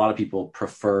he or a lot of people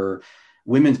prefer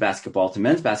women's basketball to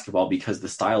men's basketball because the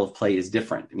style of play is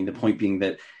different. I mean, the point being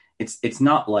that it's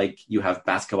not like you have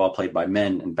basketball played by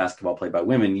men and basketball played by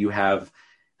women. You have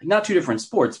not two different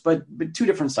sports, but two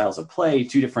different styles of play,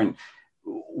 two different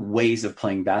ways of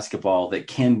playing basketball that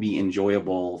can be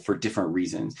enjoyable for different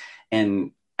reasons.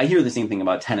 And I hear the same thing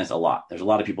about tennis a lot. There's a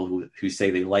lot of people who say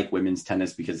they like women's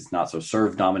tennis because it's not so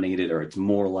serve dominated, or it's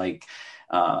more like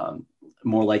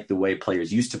the way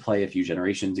players used to play a few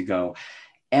generations ago.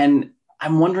 And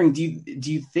I'm wondering, do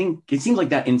you think it seems like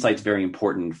that insight's very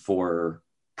important for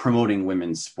promoting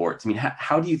women's sports? I mean,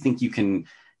 how do you think you can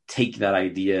take that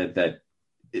idea that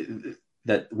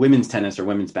that women's tennis or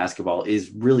women's basketball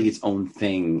is really its own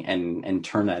thing, and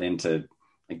turn that into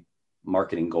like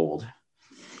marketing gold.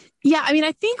 Yeah, I mean,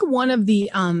 I think one of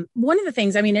the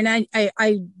things, I mean, and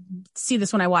I see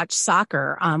this when I watch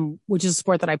soccer, which is a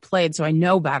sport that I played, so I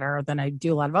know better than I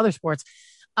do a lot of other sports.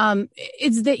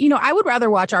 It's that, I would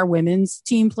rather watch our women's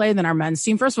team play than our men's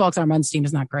team. First of all, because our men's team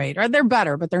is not great, or they're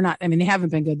better, but they're not. I mean, they haven't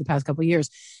been good the past couple of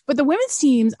years. But the women's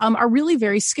teams are really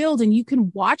very skilled, and you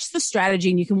can watch the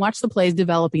strategy and you can watch the plays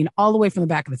developing all the way from the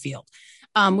back of the field,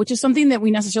 which is something that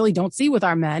we necessarily don't see with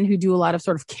our men who do a lot of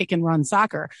sort of kick and run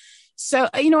soccer. So,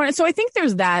 so I think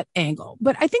there's that angle.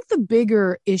 But I think the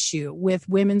bigger issue with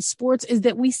women's sports is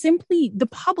that the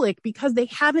public, because they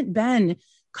haven't been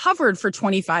covered for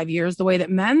 25 years the way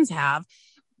that men's have,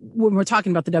 when we're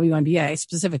talking about the WNBA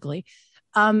specifically,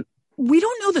 we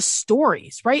don't know the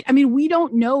stories, right? I mean, we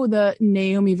don't know the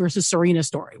Naomi versus Serena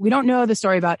story. We don't know the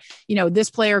story about,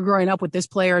 this player growing up with this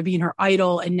player being her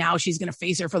idol, and now she's going to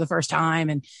face her for the first time.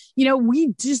 And,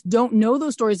 we just don't know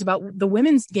those stories about the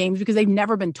women's games because they've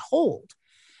never been told.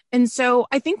 And so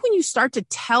I think when you start to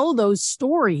tell those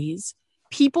stories,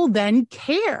 people then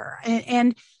care.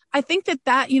 And I think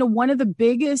that, one of the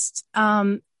biggest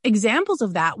examples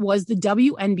of that was the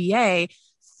WNBA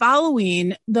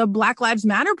following the Black Lives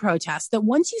Matter protests, that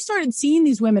once you started seeing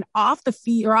these women off the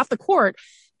field or off the court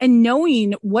and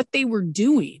knowing what they were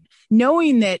doing,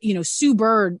 knowing that, Sue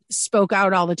Bird spoke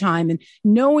out all the time, and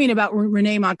knowing about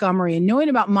Renee Montgomery and knowing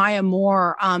about Maya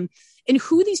Moore, and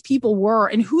who these people were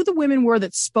and who the women were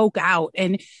that spoke out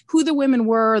and who the women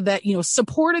were that,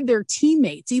 supported their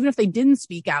teammates, even if they didn't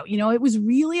speak out. It was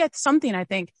really something, I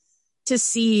think, to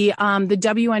see the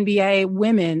WNBA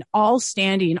women all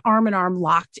standing arm in arm,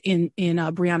 locked in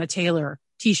Breonna Taylor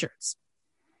t-shirts.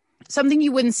 Something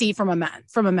you wouldn't see from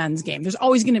a men's game. There's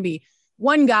always going to be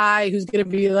one guy who's going to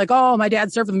be like, "Oh, my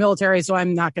dad served in the military, so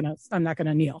I'm not gonna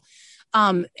kneel."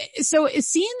 So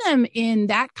seeing them in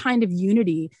that kind of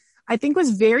unity, I think,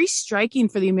 was very striking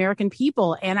for the American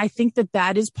people, and I think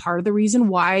that is part of the reason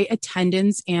why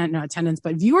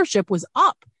viewership was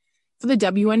up for the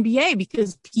WNBA,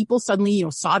 because people suddenly,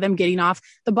 saw them getting off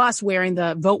the bus wearing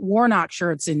the Vote Warnock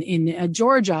shirts in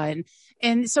Georgia.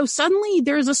 And so suddenly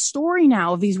there's a story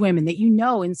now of these women that,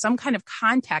 in some kind of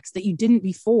context that you didn't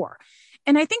before.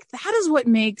 And I think that is what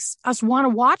makes us want to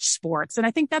watch sports. And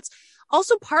I think that's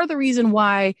also part of the reason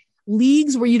why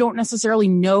leagues where you don't necessarily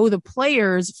know the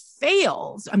players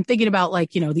fails. I'm thinking about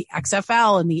the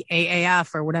XFL and the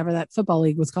AAF or whatever that football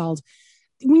league was called.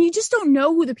 When you just don't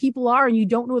know who the people are and you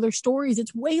don't know their stories,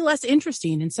 it's way less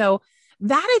interesting. And so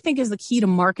that, I think, is the key to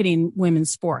marketing women's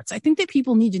sports. I think that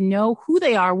people need to know who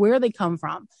they are, where they come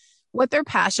from, what their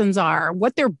passions are,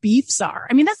 what their beefs are.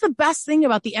 I mean, that's the best thing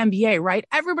about the NBA, right?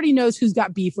 Everybody knows who's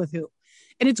got beef with who.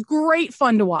 And it's great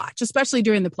fun to watch, especially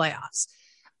during the playoffs.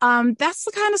 That's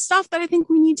the kind of stuff that I think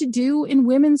we need to do in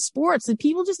women's sports, that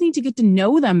people just need to get to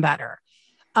know them better.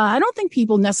 I don't think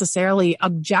people necessarily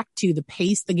object to the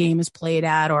pace the game is played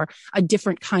at, or a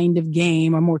different kind of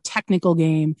game, or more technical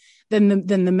game than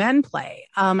the men play.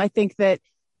 I think that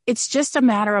it's just a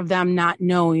matter of them not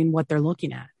knowing what they're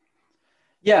looking at.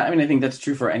 Yeah, I mean, I think that's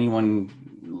true for anyone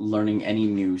learning any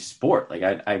new sport. Like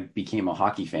I became a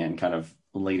hockey fan kind of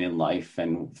late in life,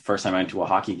 and first time I went to a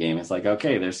hockey game, it's like,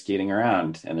 okay, they're skating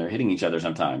around and they're hitting each other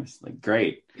sometimes. Like,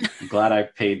 great. I'm glad I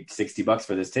paid $60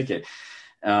 for this ticket.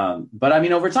 But I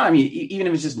mean, over time, even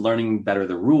if it's just learning better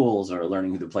the rules, or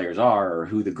learning who the players are, or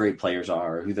who the great players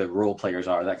are, or who the role players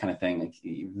are, that kind of thing, like,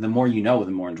 the more you know,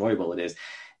 the more enjoyable it is.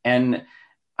 And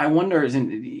I wonder,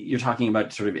 you're talking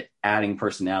about sort of adding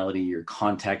personality or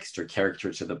context or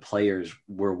character to the players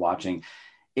we're watching.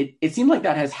 It seemed like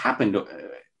that has happened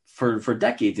for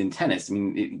decades in tennis. I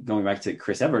mean, going back to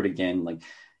Chris Evert again, like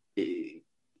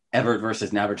Evert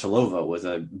versus Navratilova was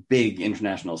a big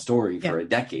international story for a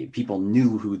decade. People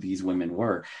knew who these women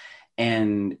were.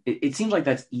 And it seems like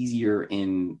that's easier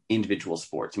in individual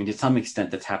sports. I mean, to some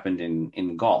extent, that's happened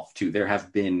in golf, too. There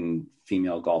have been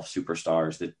female golf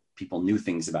superstars that people knew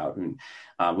things about. And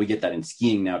we get that in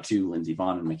skiing now, too, Lindsey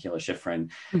Vonn and Michaela Schifrin.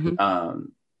 Mm-hmm.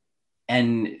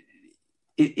 And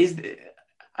it is,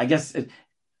 I guess,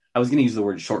 I was going to use the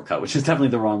word shortcut, which is definitely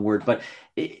the wrong word, but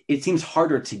it seems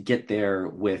harder to get there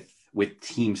with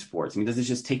team sports. I mean, does it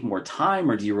just take more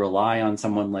time, or do you rely on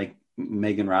someone like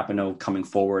Megan Rapinoe coming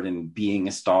forward and being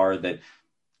a star that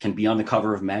can be on the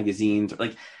cover of magazines?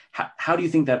 Like, how do you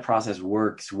think that process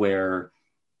works, where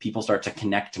people start to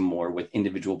connect more with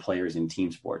individual players in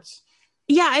team sports?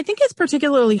 Yeah, I think it's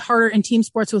particularly harder in team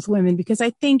sports with women, because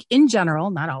I think in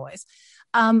general, not always,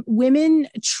 women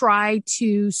try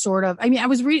to sort of, I mean, I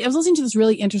was listening to this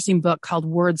really interesting book called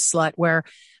Word Slut, where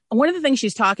one of the things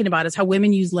she's talking about is how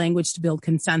women use language to build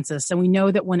consensus. And we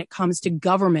know that when it comes to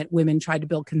government, women try to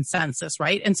build consensus,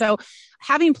 right? And so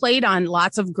having played on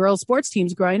lots of girls sports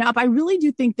teams growing up, I really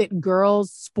do think that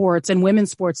girls sports and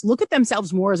women's sports look at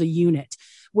themselves more as a unit.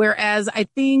 Whereas I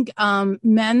think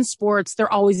men's sports,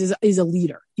 there always is a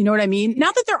leader. You know what I mean?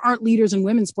 Not that there aren't leaders in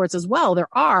women's sports as well. There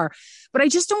are. But I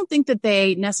just don't think that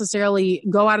they necessarily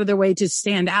go out of their way to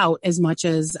stand out as much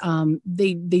as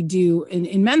they do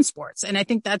in men's sports. And I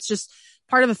think that's just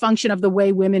part of the function of the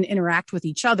way women interact with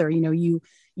each other. You know, you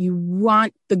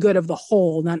want the good of the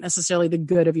whole, not necessarily the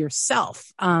good of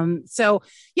yourself. So,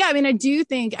 yeah, I mean, I do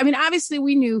think, I mean, obviously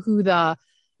we knew who the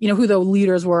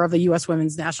leaders were of the U.S.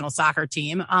 women's national soccer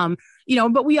team.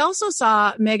 But we also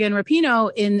saw Megan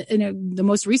Rapinoe in the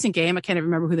most recent game. I can't even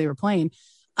remember who they were playing.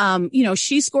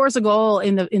 She scores a goal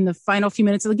in the final few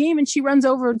minutes of the game, and she runs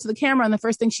over to the camera. And the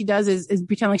first thing she does is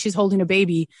pretend like she's holding a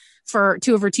baby for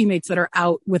two of her teammates that are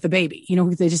out with a baby,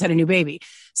 they just had a new baby.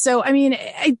 So, I mean,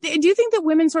 I do think that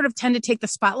women sort of tend to take the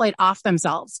spotlight off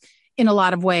themselves in a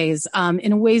lot of ways,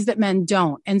 in ways that men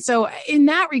don't. And so in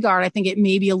that regard, I think it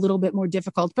may be a little bit more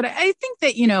difficult, but I think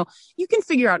that, you can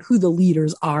figure out who the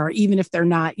leaders are, even if they're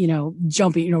not,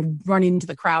 jumping, running into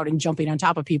the crowd and jumping on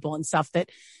top of people and stuff.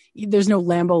 That there's no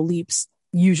Lambo leaps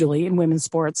usually in women's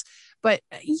sports, but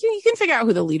you can figure out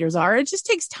who the leaders are. It just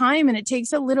takes time, and it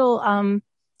takes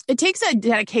it takes a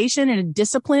dedication and a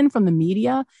discipline from the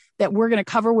media that we're going to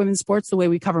cover women's sports the way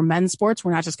we cover men's sports.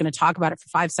 We're not just going to talk about it for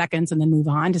 5 seconds and then move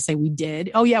on to say we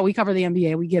did. Oh yeah, we cover the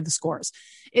NBA. We give the scores.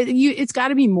 It's got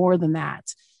to be more than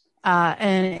that.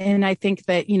 And I think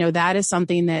that, that is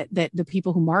something that the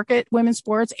people who market women's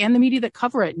sports and the media that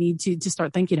cover it need to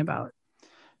start thinking about.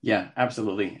 Yeah,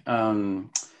 absolutely.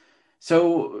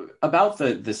 So about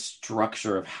the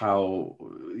structure of how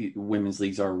women's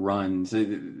leagues are run, so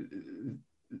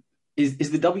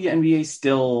is the WNBA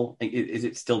still, is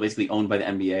it still basically owned by the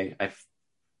NBA?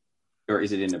 Or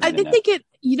is it independent? I think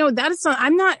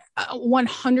I'm not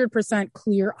 100%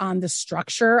 clear on the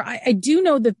structure. I do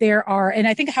know that there are, and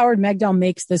I think Howard Megdal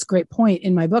makes this great point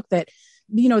in my book, that,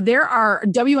 there are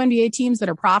WNBA teams that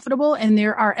are profitable and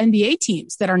there are NBA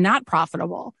teams that are not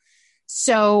profitable.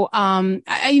 So, the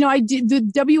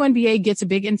WNBA gets a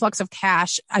big influx of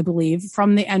cash, I believe,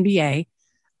 from the NBA.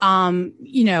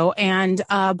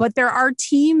 But there are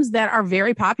teams that are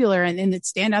very popular and that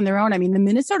stand on their own. I mean, the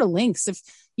Minnesota Lynx, if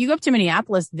you go up to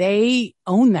Minneapolis, they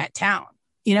own that town.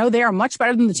 They are much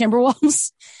better than the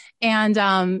Timberwolves.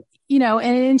 And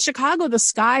in Chicago, the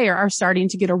Sky are starting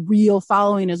to get a real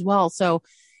following as well. So,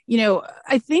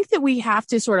 I think that we have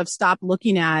to sort of stop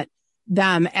looking at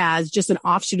them as just an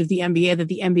offshoot of the NBA that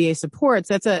the NBA supports.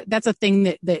 That's a thing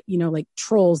that like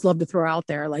trolls love to throw out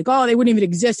there. Like, oh, they wouldn't even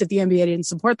exist if the NBA didn't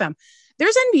support them.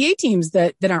 There's NBA teams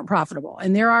that aren't profitable,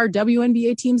 and there are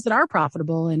WNBA teams that are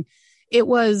profitable. And it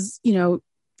was,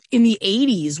 in the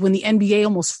 80s when the NBA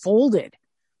almost folded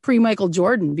pre-Michael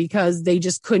Jordan because they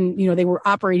just couldn't, they were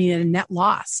operating at a net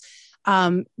loss.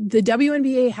 The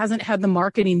WNBA hasn't had the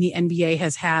marketing the NBA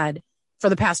has had for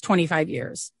the past 25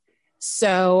 years.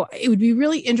 So it would be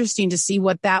really interesting to see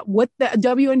what the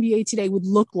WNBA today would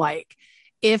look like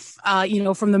if,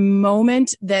 from the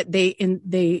moment that the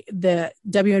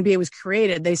WNBA was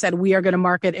created, they said, we are going to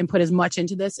market and put as much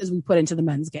into this as we put into the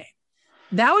men's game.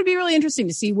 That would be really interesting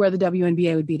to see where the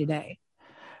WNBA would be today.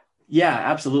 Yeah,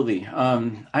 absolutely.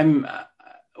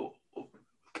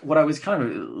 What I was kind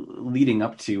of leading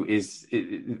up to is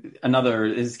another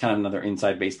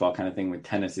inside baseball kind of thing with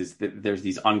tennis, is that there's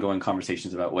these ongoing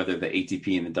conversations about whether the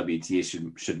ATP and the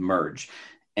WTA should merge.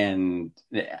 And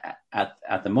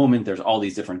at the moment, there's all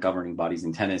these different governing bodies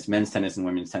in tennis. Men's tennis and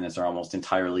women's tennis are almost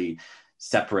entirely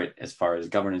separate as far as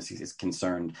governance is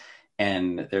concerned.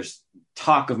 And there's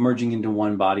talk of merging into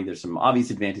one body. There's some obvious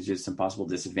advantages, some possible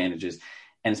disadvantages.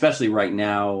 And especially right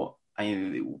now,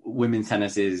 women's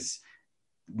tennis is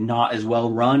not as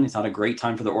well run. It's not a great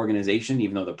time for the organization,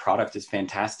 even though the product is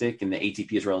fantastic and the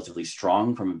ATP is relatively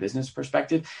strong from a business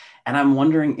perspective. And I'm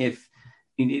wondering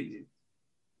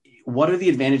what are the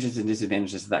advantages and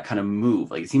disadvantages of that kind of move?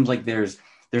 Like, it seems like there's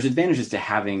advantages to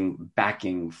having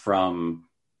backing from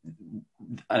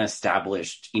an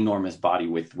established enormous body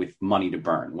with money to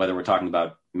burn, whether we're talking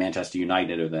about Manchester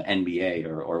United or the NBA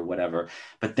or whatever.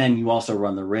 But then you also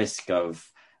run the risk of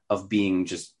being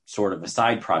just sort of a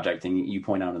side project. And you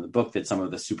point out in the book that some of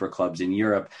the super clubs in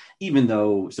Europe, even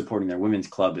though supporting their women's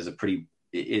club is a pretty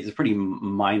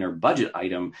minor budget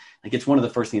item, like it's one of the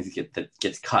first things that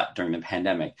gets cut during the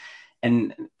pandemic.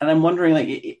 And I'm wondering,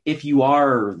 like, if you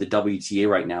are the WTA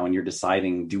right now and you're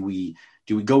deciding, do we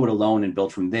go it alone and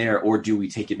build from there, or do we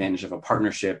take advantage of a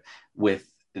partnership with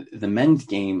the men's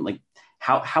game? Like,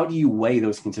 How do you weigh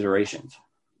those considerations?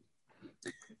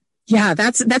 Yeah,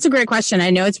 that's a great question.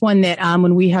 I know it's one that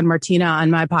when we had Martina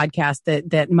on my podcast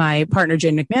that my partner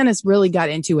Jane McManus really got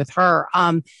into with her.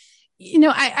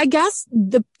 I guess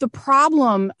the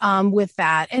problem with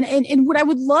that and what I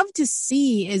would love to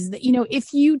see is that,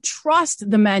 if you trust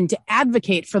the men to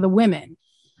advocate for the women,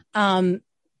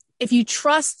 if you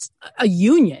trust a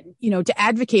union, to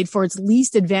advocate for its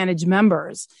least advantaged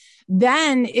members,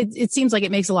 then it seems like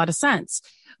it makes a lot of sense.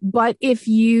 But if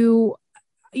the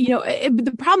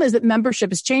problem is that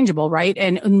membership is changeable, right?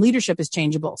 And leadership is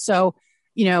changeable. So,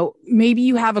 maybe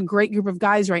you have a great group of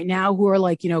guys right now who are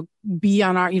like, be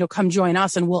on our, come join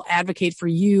us and we'll advocate for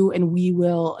you and we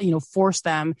will, force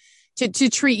them to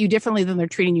treat you differently than they're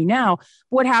treating you now.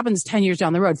 What happens 10 years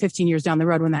down the road, 15 years down the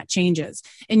road when that changes?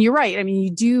 And you're right. I mean,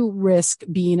 you do risk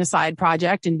being a side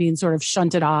project and being sort of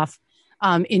shunted off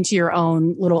into your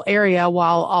own little area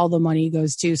while all the money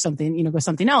goes to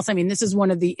something else. I mean, this is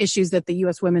one of the issues that the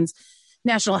U.S. women's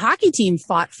national hockey team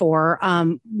fought for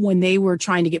when they were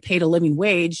trying to get paid a living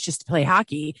wage just to play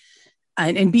hockey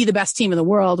and be the best team in the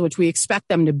world, which we expect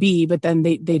them to be. But then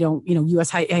they don't, U.S.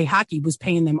 hockey was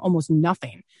paying them almost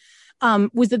nothing.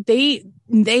 Was that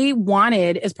they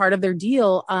wanted as part of their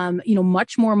deal,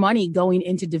 much more money going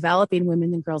into developing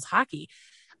women and girls hockey.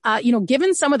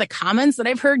 Given some of the comments that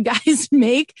I've heard guys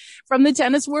make from the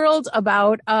tennis world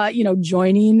about,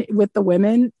 joining with the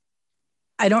women,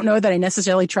 I don't know that I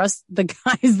necessarily trust the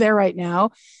guys there right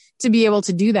now to be able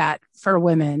to do that for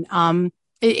women.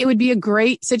 It would be a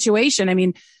great situation. I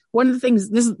mean, one of the things,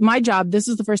 this is my job. This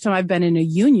is the first time I've been in a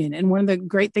union. And one of the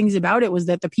great things about it was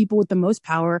that the people with the most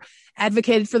power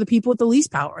advocated for the people with the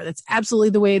least power. That's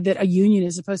absolutely the way that a union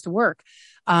is supposed to work.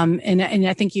 And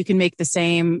I think you can make the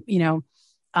same, you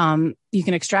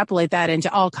can extrapolate that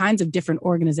into all kinds of different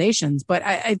organizations. But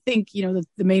I think, the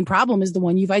main problem is the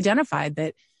one you've identified,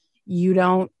 that you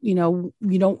don't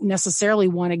necessarily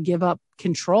want to give up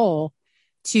control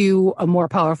to a more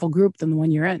powerful group than the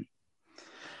one you're in.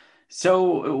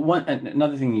 So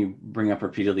another thing you bring up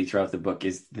repeatedly throughout the book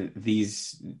is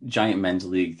these giant men's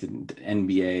leagues, the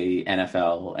NBA,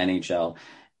 NFL, NHL,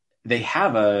 they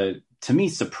have to me,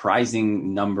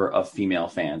 surprising number of female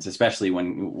fans, especially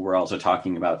when we're also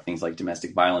talking about things like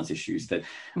domestic violence issues that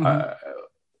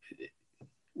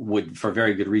would, for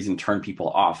very good reason, turn people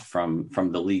off from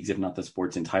the leagues, if not the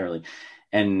sports entirely.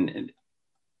 And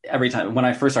every time when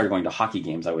I first started going to hockey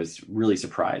games, I was really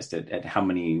surprised at how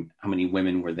many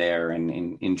women were there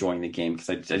and enjoying the game, because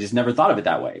I just never thought of it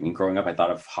that way. I mean, growing up, I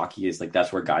thought of hockey as like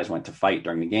that's where guys went to fight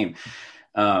during the game.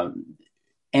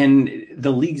 And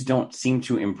the leagues don't seem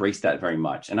to embrace that very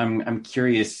much. And I'm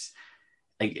curious,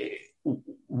 like,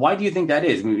 why do you think that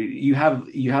is? I mean, you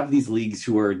have these leagues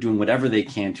who are doing whatever they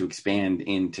can to expand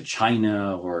into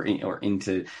China or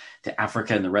into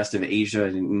Africa and the rest of Asia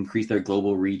and increase their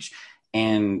global reach.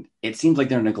 And it seems like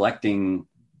they're neglecting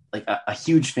like a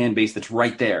huge fan base that's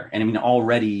right there. And I mean,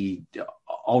 already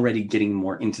getting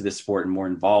more into the sport and more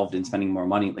involved and spending more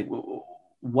money. Like,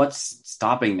 what's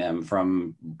stopping them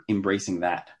from embracing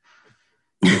that?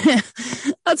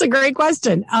 That's a great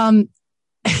question.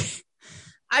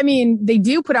 I mean, they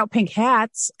do put out pink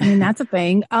hats. I mean, that's a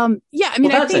thing. Yeah, I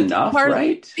mean, well, that's enough,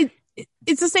 right?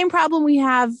 It's the same problem we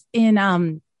have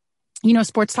in,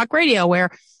 sports talk radio, where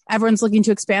everyone's looking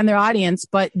to expand their audience,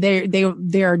 but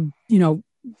they're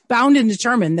bound and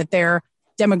determined that their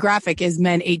demographic is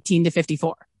men 18 to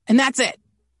 54, and that's it.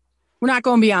 We're not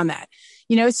going beyond that.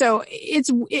 So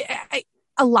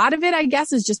a lot of it, I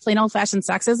guess, is just plain old fashioned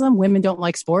sexism. Women don't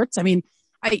like sports. I mean,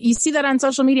 you see that on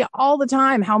social media all the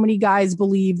time. How many guys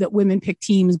believe that women pick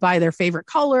teams by their favorite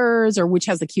colors or which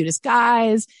has the cutest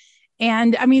guys?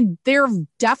 And I mean, there are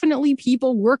definitely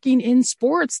people working in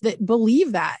sports that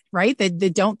believe that, right?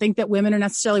 That don't think that women are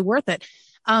necessarily worth it.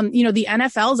 The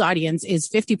NFL's audience is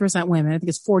 50% women. I think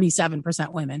it's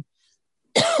 47% women.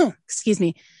 Excuse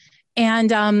me.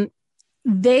 And,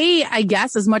 they, I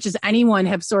guess, as much as anyone,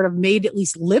 have sort of made at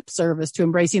least lip service to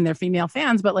embracing their female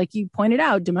fans. But like you pointed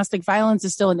out, domestic violence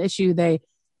is still an issue they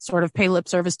sort of pay lip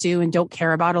service to and don't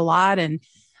care about a lot. And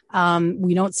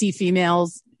we don't see we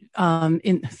don't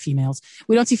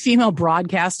see female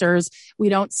broadcasters. We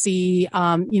don't see,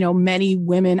 many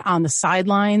women on the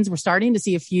sidelines. We're starting to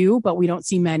see a few, but we don't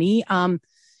see many.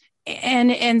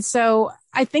 And so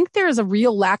I think there is a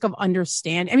real lack of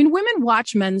understanding. I mean, women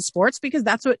watch men's sports because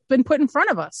that's what's been put in front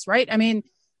of us, right? I mean,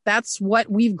 that's what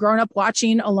we've grown up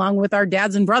watching along with our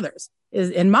dads and brothers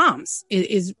and moms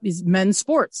is men's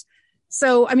sports.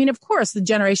 So, I mean, of course, the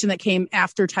generation that came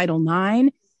after Title IX,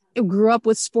 it grew up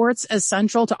with sports as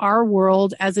central to our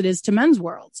world as it is to men's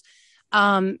worlds.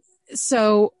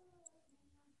 So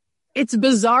it's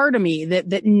bizarre to me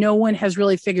that no one has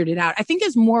really figured it out. I think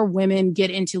as more women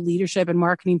get into leadership and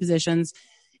marketing positions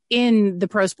in the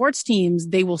pro sports teams,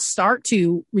 they will start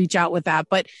to reach out with that.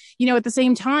 But, at the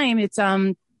same time, it's,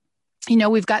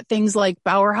 we've got things like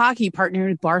Bauer Hockey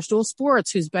partnering with Barstool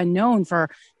Sports, who's been known for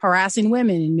harassing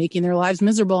women and making their lives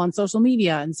miserable on social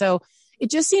media. And so it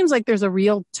just seems like there's a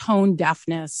real tone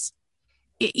deafness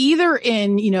either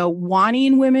in,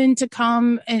 wanting women to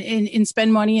come and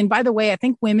spend money. And by the way, I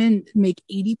think women make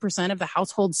 80% of the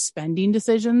household spending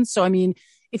decisions. So, I mean,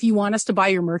 if you want us to buy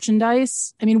your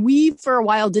merchandise, we for a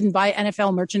while didn't buy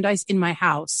NFL merchandise in my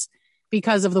house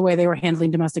because of the way they were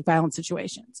handling domestic violence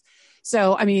situations.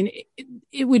 So,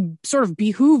 it would sort of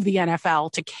behoove the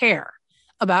NFL to care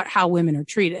about how women are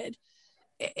treated.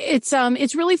 It's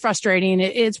really frustrating.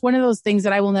 It's one of those things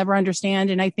that I will never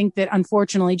understand. And I think that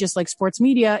unfortunately, just like sports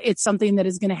media, it's something that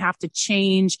is going to have to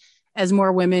change as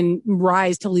more women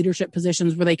rise to leadership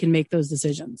positions where they can make those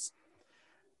decisions.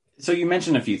 So you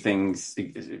mentioned a few things,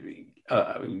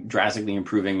 drastically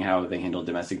improving how they handle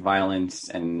domestic violence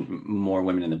and more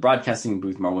women in the broadcasting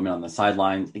booth, more women on the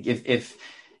sidelines.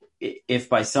 If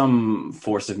by some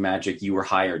force of magic you were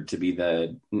hired to be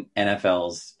the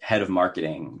NFL's head of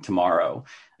marketing tomorrow,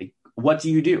 what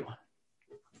do you do?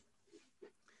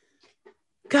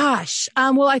 Gosh.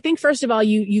 Well, I think first of all,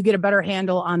 you get a better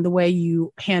handle on the way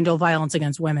you handle violence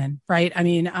against women, right?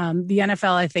 The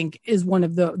NFL, I think, is one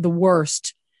of the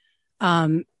worst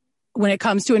when it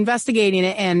comes to investigating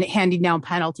it and handing down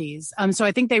penalties. So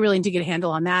I think they really need to get a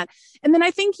handle on that. And then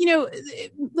I think,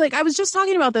 I was just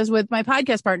talking about this with my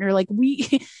podcast partner,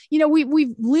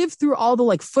 we've lived through all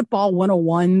the football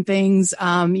 101 things,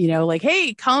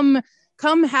 hey, come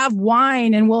have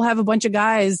wine and we'll have a bunch of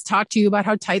guys talk to you about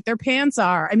how tight their pants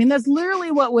are. That's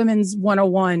literally what women's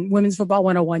football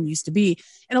 101 used to be.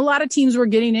 And a lot of teams were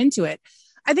getting into it.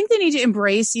 I think they need to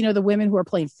embrace, the women who are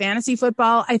playing fantasy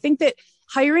football. I think that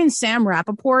hiring Sam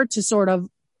Rappaport to sort of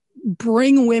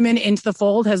bring women into the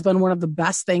fold has been one of the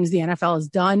best things the NFL has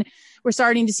done. We're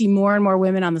starting to see more and more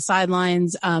women on the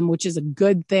sidelines, which is a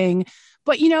good thing.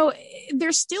 But,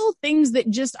 there's still things that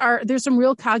there's some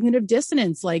real cognitive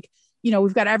dissonance.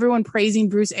 We've got everyone praising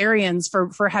Bruce Arians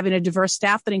for having a diverse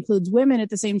staff that includes women. At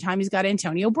the same time, he's got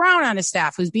Antonio Brown on his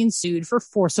staff who's being sued for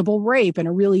forcible rape and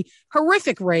a really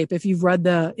horrific rape if you read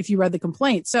the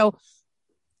complaint. So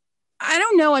I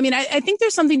don't know. I think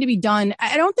there's something to be done.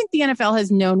 I don't think the NFL has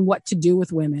known what to do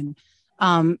with women.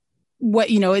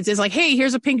 It's like, hey,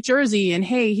 here's a pink jersey and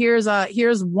hey, here's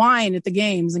wine at the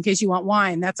games in case you want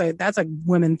wine. That's a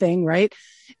women thing, right?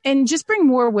 And just bring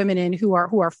more women in who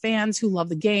are fans, who love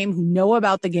the game, who know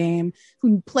about the game,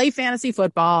 who play fantasy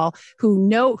football,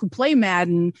 who play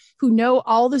Madden, who know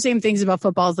all the same things about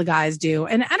football as the guys do.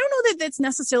 And I don't know that that's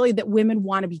necessarily that women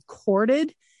want to be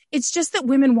courted. It's just that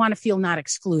women want to feel not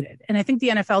excluded. And I think the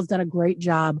NFL has done a great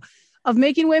job of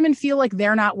making women feel like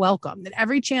they're not welcome, that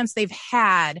every chance they've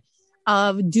had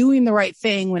of doing the right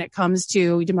thing when it comes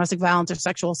to domestic violence or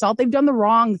sexual assault, they've done the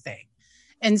wrong thing.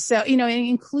 And so,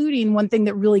 including one thing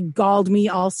that really galled me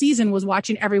all season was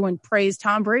watching everyone praise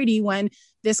Tom Brady when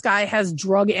this guy has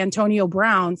drug Antonio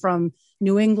Brown from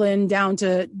New England down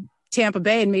to Tampa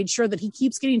Bay and made sure that he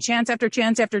keeps getting chance after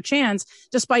chance after chance,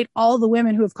 despite all the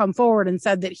women who have come forward and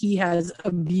said that he has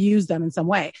abused them in some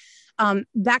way.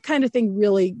 That kind of thing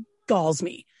really galls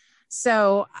me.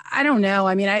 So I don't know.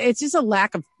 It's just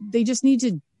they just need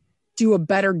to do a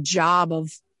better job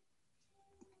of,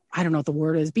 I don't know what the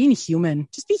word is, being human.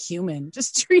 Just be human.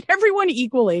 Just treat everyone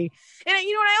equally. And,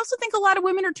 I also think a lot of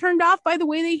women are turned off by the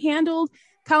way they handled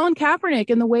Colin Kaepernick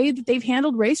and the way that they've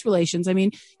handled race relations.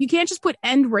 You can't just put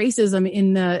end racism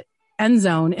in the end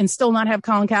zone and still not have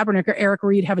Colin Kaepernick or Eric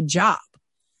Reed have a job.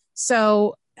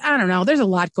 So I don't know. There's a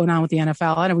lot going on with the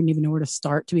NFL. I don't even know where to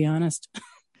start, to be honest.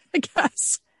 I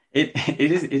guess. It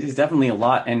is definitely a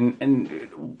lot. And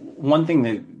one thing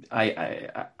that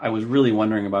I was really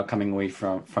wondering about coming away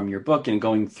from your book and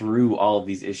going through all of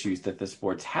these issues that the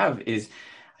sports have is,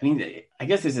 I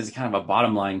guess this is kind of a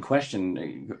bottom line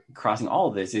question crossing all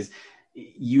of this is,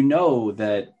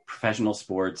 that professional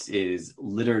sports is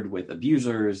littered with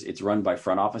abusers. It's run by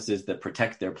front offices that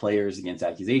protect their players against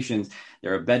accusations.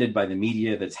 They're abetted by the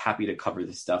media that's happy to cover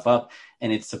this stuff up.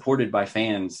 And it's supported by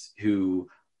fans who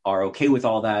are okay with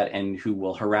all that and who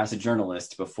will harass a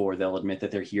journalist before they'll admit that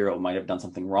their hero might have done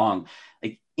something wrong.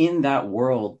 In that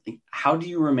world, how do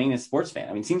you remain a sports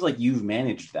fan? It seems like you've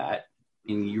managed that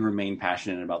and you remain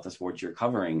passionate about the sports you're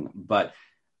covering, but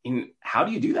how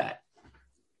do you do that?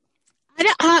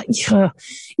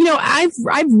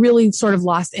 I've really sort of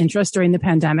lost interest during the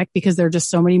pandemic because there are just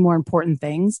so many more important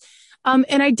things.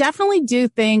 And I definitely do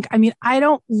think, I mean, I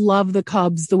don't love the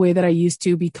Cubs the way that I used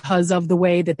to because of the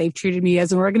way that they've treated me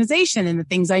as an organization and the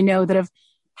things I know that have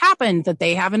happened that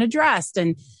they haven't addressed.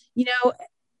 And, you know,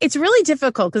 it's really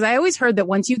difficult because I always heard that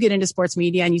once you get into sports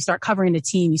media and you start covering a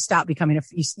team, you stop becoming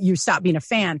you stop being a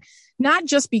fan, not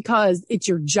just because it's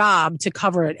your job to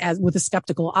cover it as with a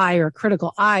skeptical eye or a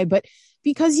critical eye, but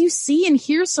because you see and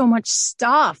hear so much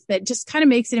stuff that just kind of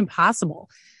makes it impossible.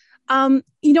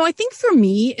 I think for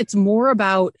me, it's more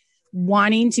about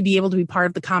wanting to be able to be part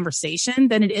of the conversation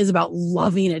than it is about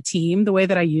loving a team the way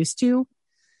that I used to.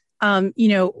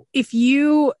 If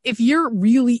you're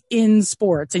really in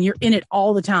sports and you're in it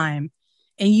all the time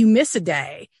and you miss a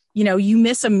day, you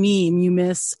miss a meme, you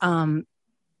miss,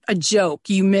 a joke,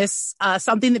 you miss,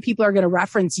 something that people are going to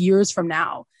reference years from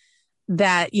now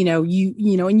that, and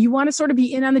you want to sort of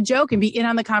be in on the joke and be in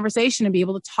on the conversation and be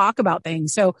able to talk about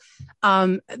things. So,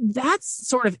 that's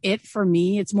sort of it for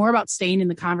me. It's more about staying in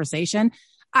the conversation.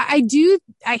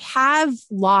 I have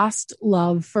lost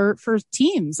love for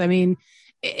teams. I mean,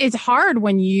 it's hard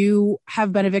when you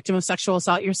have been a victim of sexual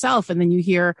assault yourself. And then you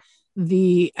hear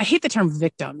I hate the term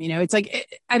victim, it's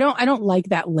like, I don't like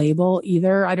that label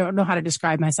either. I don't know how to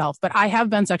describe myself, but I have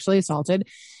been sexually assaulted.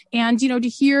 And, to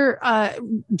hear,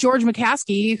 George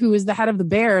McCaskey, who is the head of the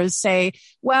Bears, say,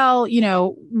 well,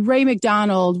 Ray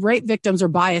McDonald, rape victims are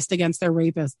biased against their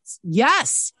rapists.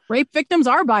 Yes, rape victims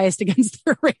are biased against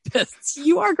their rapists.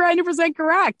 You are 100%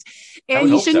 correct. And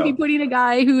you shouldn't be putting a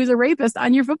guy who is a rapist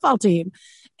on your football team.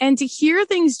 And to hear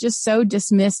things just so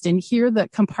dismissed and hear the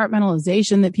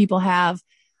compartmentalization that people have,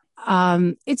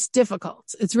 it's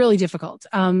difficult. It's really difficult.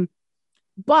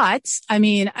 But I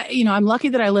mean, I'm lucky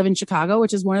that I live in Chicago,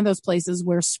 which is one of those places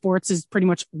where sports is pretty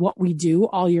much what we do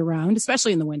all year round,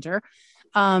 especially in the winter.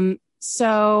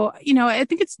 So, I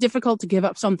think it's difficult to give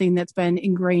up something that's been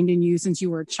ingrained in you since you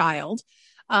were a child.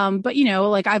 But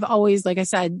I've always, like I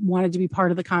said, wanted to be part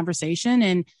of the conversation,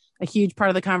 and a huge part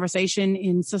of the conversation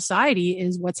in society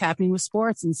is what's happening with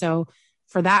sports. And so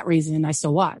for that reason, I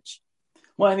still watch.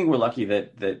 Well, I think we're lucky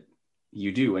that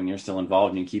you do, and you're still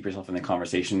involved and you keep yourself in the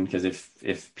conversation, because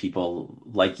if people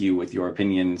like you with your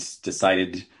opinions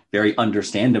decided very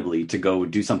understandably to go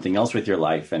do something else with your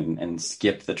life and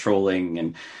skip the trolling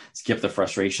and skip the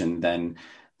frustration, then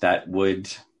it would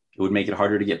make it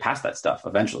harder to get past that stuff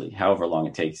eventually, however long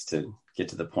it takes to get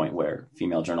to the point where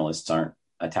female journalists aren't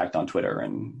attacked on Twitter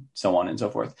and so on and so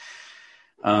forth.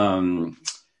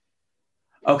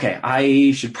 Okay,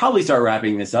 I should probably start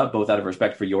wrapping this up, both out of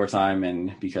respect for your time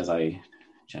and because I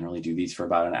generally do these for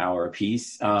about an hour a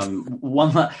piece.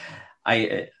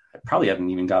 I probably haven't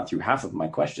even got through half of my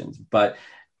questions, but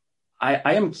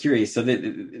I am curious. So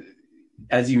that,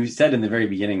 as you said in the very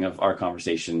beginning of our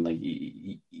conversation, like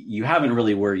you haven't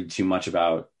really worried too much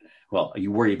about, well,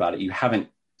 you worry about it. You haven't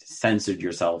censored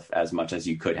yourself as much as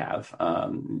you could have,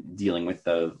 dealing with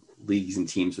the leagues and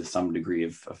teams with some degree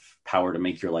of power to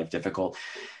make your life difficult.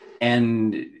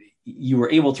 And you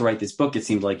were able to write this book, it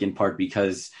seemed like, in part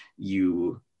because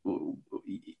you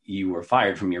were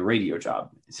fired from your radio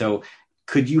job. So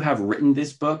could you have written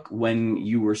this book when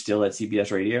you were still at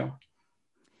CBS Radio?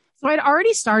 So I'd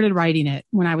already started writing it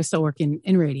when I was still working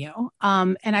in radio.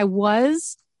 And I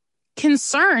was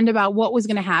concerned about what was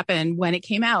going to happen when it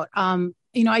came out.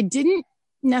 I didn't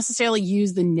necessarily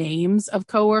use the names of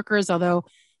coworkers, although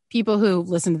people who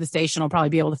listen to the station will probably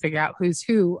be able to figure out who's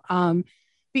who,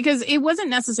 because it wasn't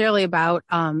necessarily about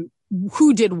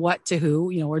who did what to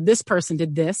who, or this person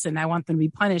did this and I want them to be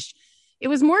punished. It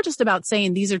was more just about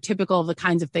saying these are typical of the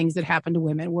kinds of things that happen to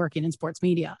women working in sports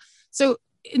media. So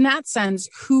in that sense,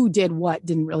 who did what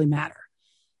didn't really matter.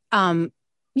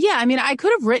 Yeah, I mean, I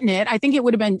could have written it. I think it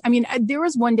would have been, there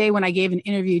was one day when I gave an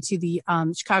interview to the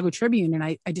Chicago Tribune, and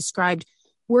I described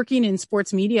working in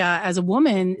sports media as a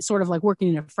woman, sort of like working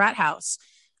in a frat house.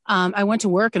 I went to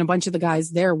work and a bunch of the guys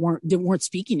there weren't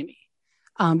speaking to me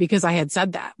because I had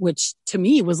said that, which to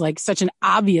me was like such an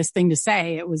obvious thing to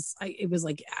say. It was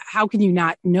like, how can you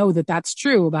not know that that's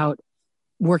true about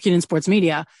working in sports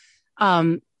media?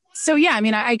 So yeah, I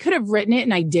mean, I could have written it,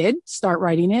 and I did start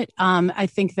writing it. I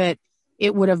think that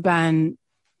it would have been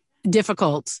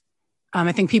difficult.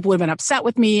 I think people would have been upset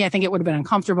with me. I think it would have been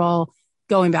uncomfortable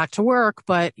going back to work.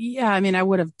 But yeah, I mean, I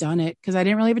would have done it because I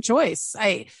didn't really have a choice.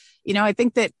 I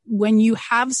think that when you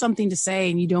have something to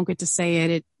say and you don't get to say it,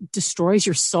 it destroys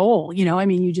your soul.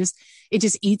 It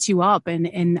just eats you up.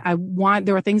 And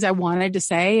there were things I wanted to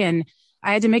say, and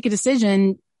I had to make a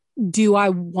decision. Do I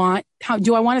want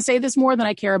to say this more than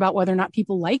I care about whether or not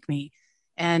people like me?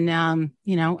 And,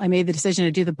 I made the decision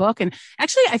to do the book, and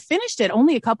actually I finished it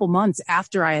only a couple months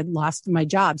after I had lost my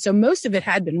job. So most of it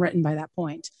had been written by that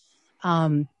point.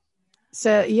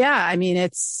 So yeah, I mean,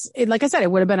 like I said,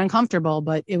 it would have been uncomfortable,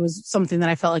 but it was something that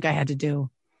I felt like I had to do.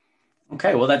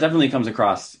 Okay, well, that definitely comes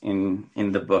across in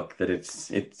the book that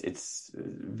it's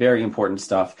very important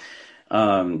stuff.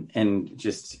 And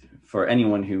just for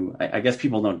anyone who, I guess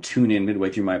people don't tune in midway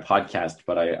through my podcast,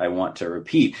 but I want to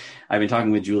repeat, I've been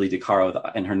talking with Julie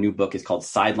DiCaro, and her new book is called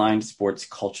Sidelined: Sports,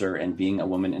 Culture, and Being a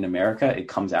Woman in America. It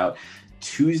comes out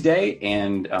Tuesday,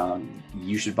 and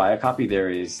you should buy a copy. There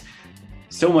is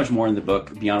so much more in the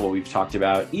book beyond what we've talked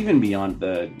about, even beyond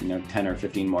the 10 or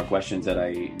 15 more questions that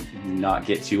I do not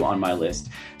get to on my list.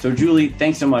 So Julie,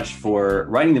 thanks so much for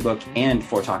writing the book and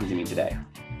for talking to me today.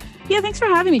 Yeah, thanks for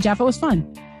having me, Jeff. It was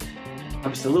fun.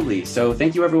 Absolutely. So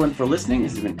thank you everyone for listening.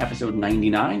 This has been episode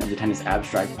 99 of the Tennis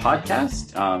Abstract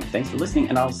podcast. Thanks for listening,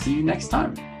 and I'll see you next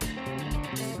time.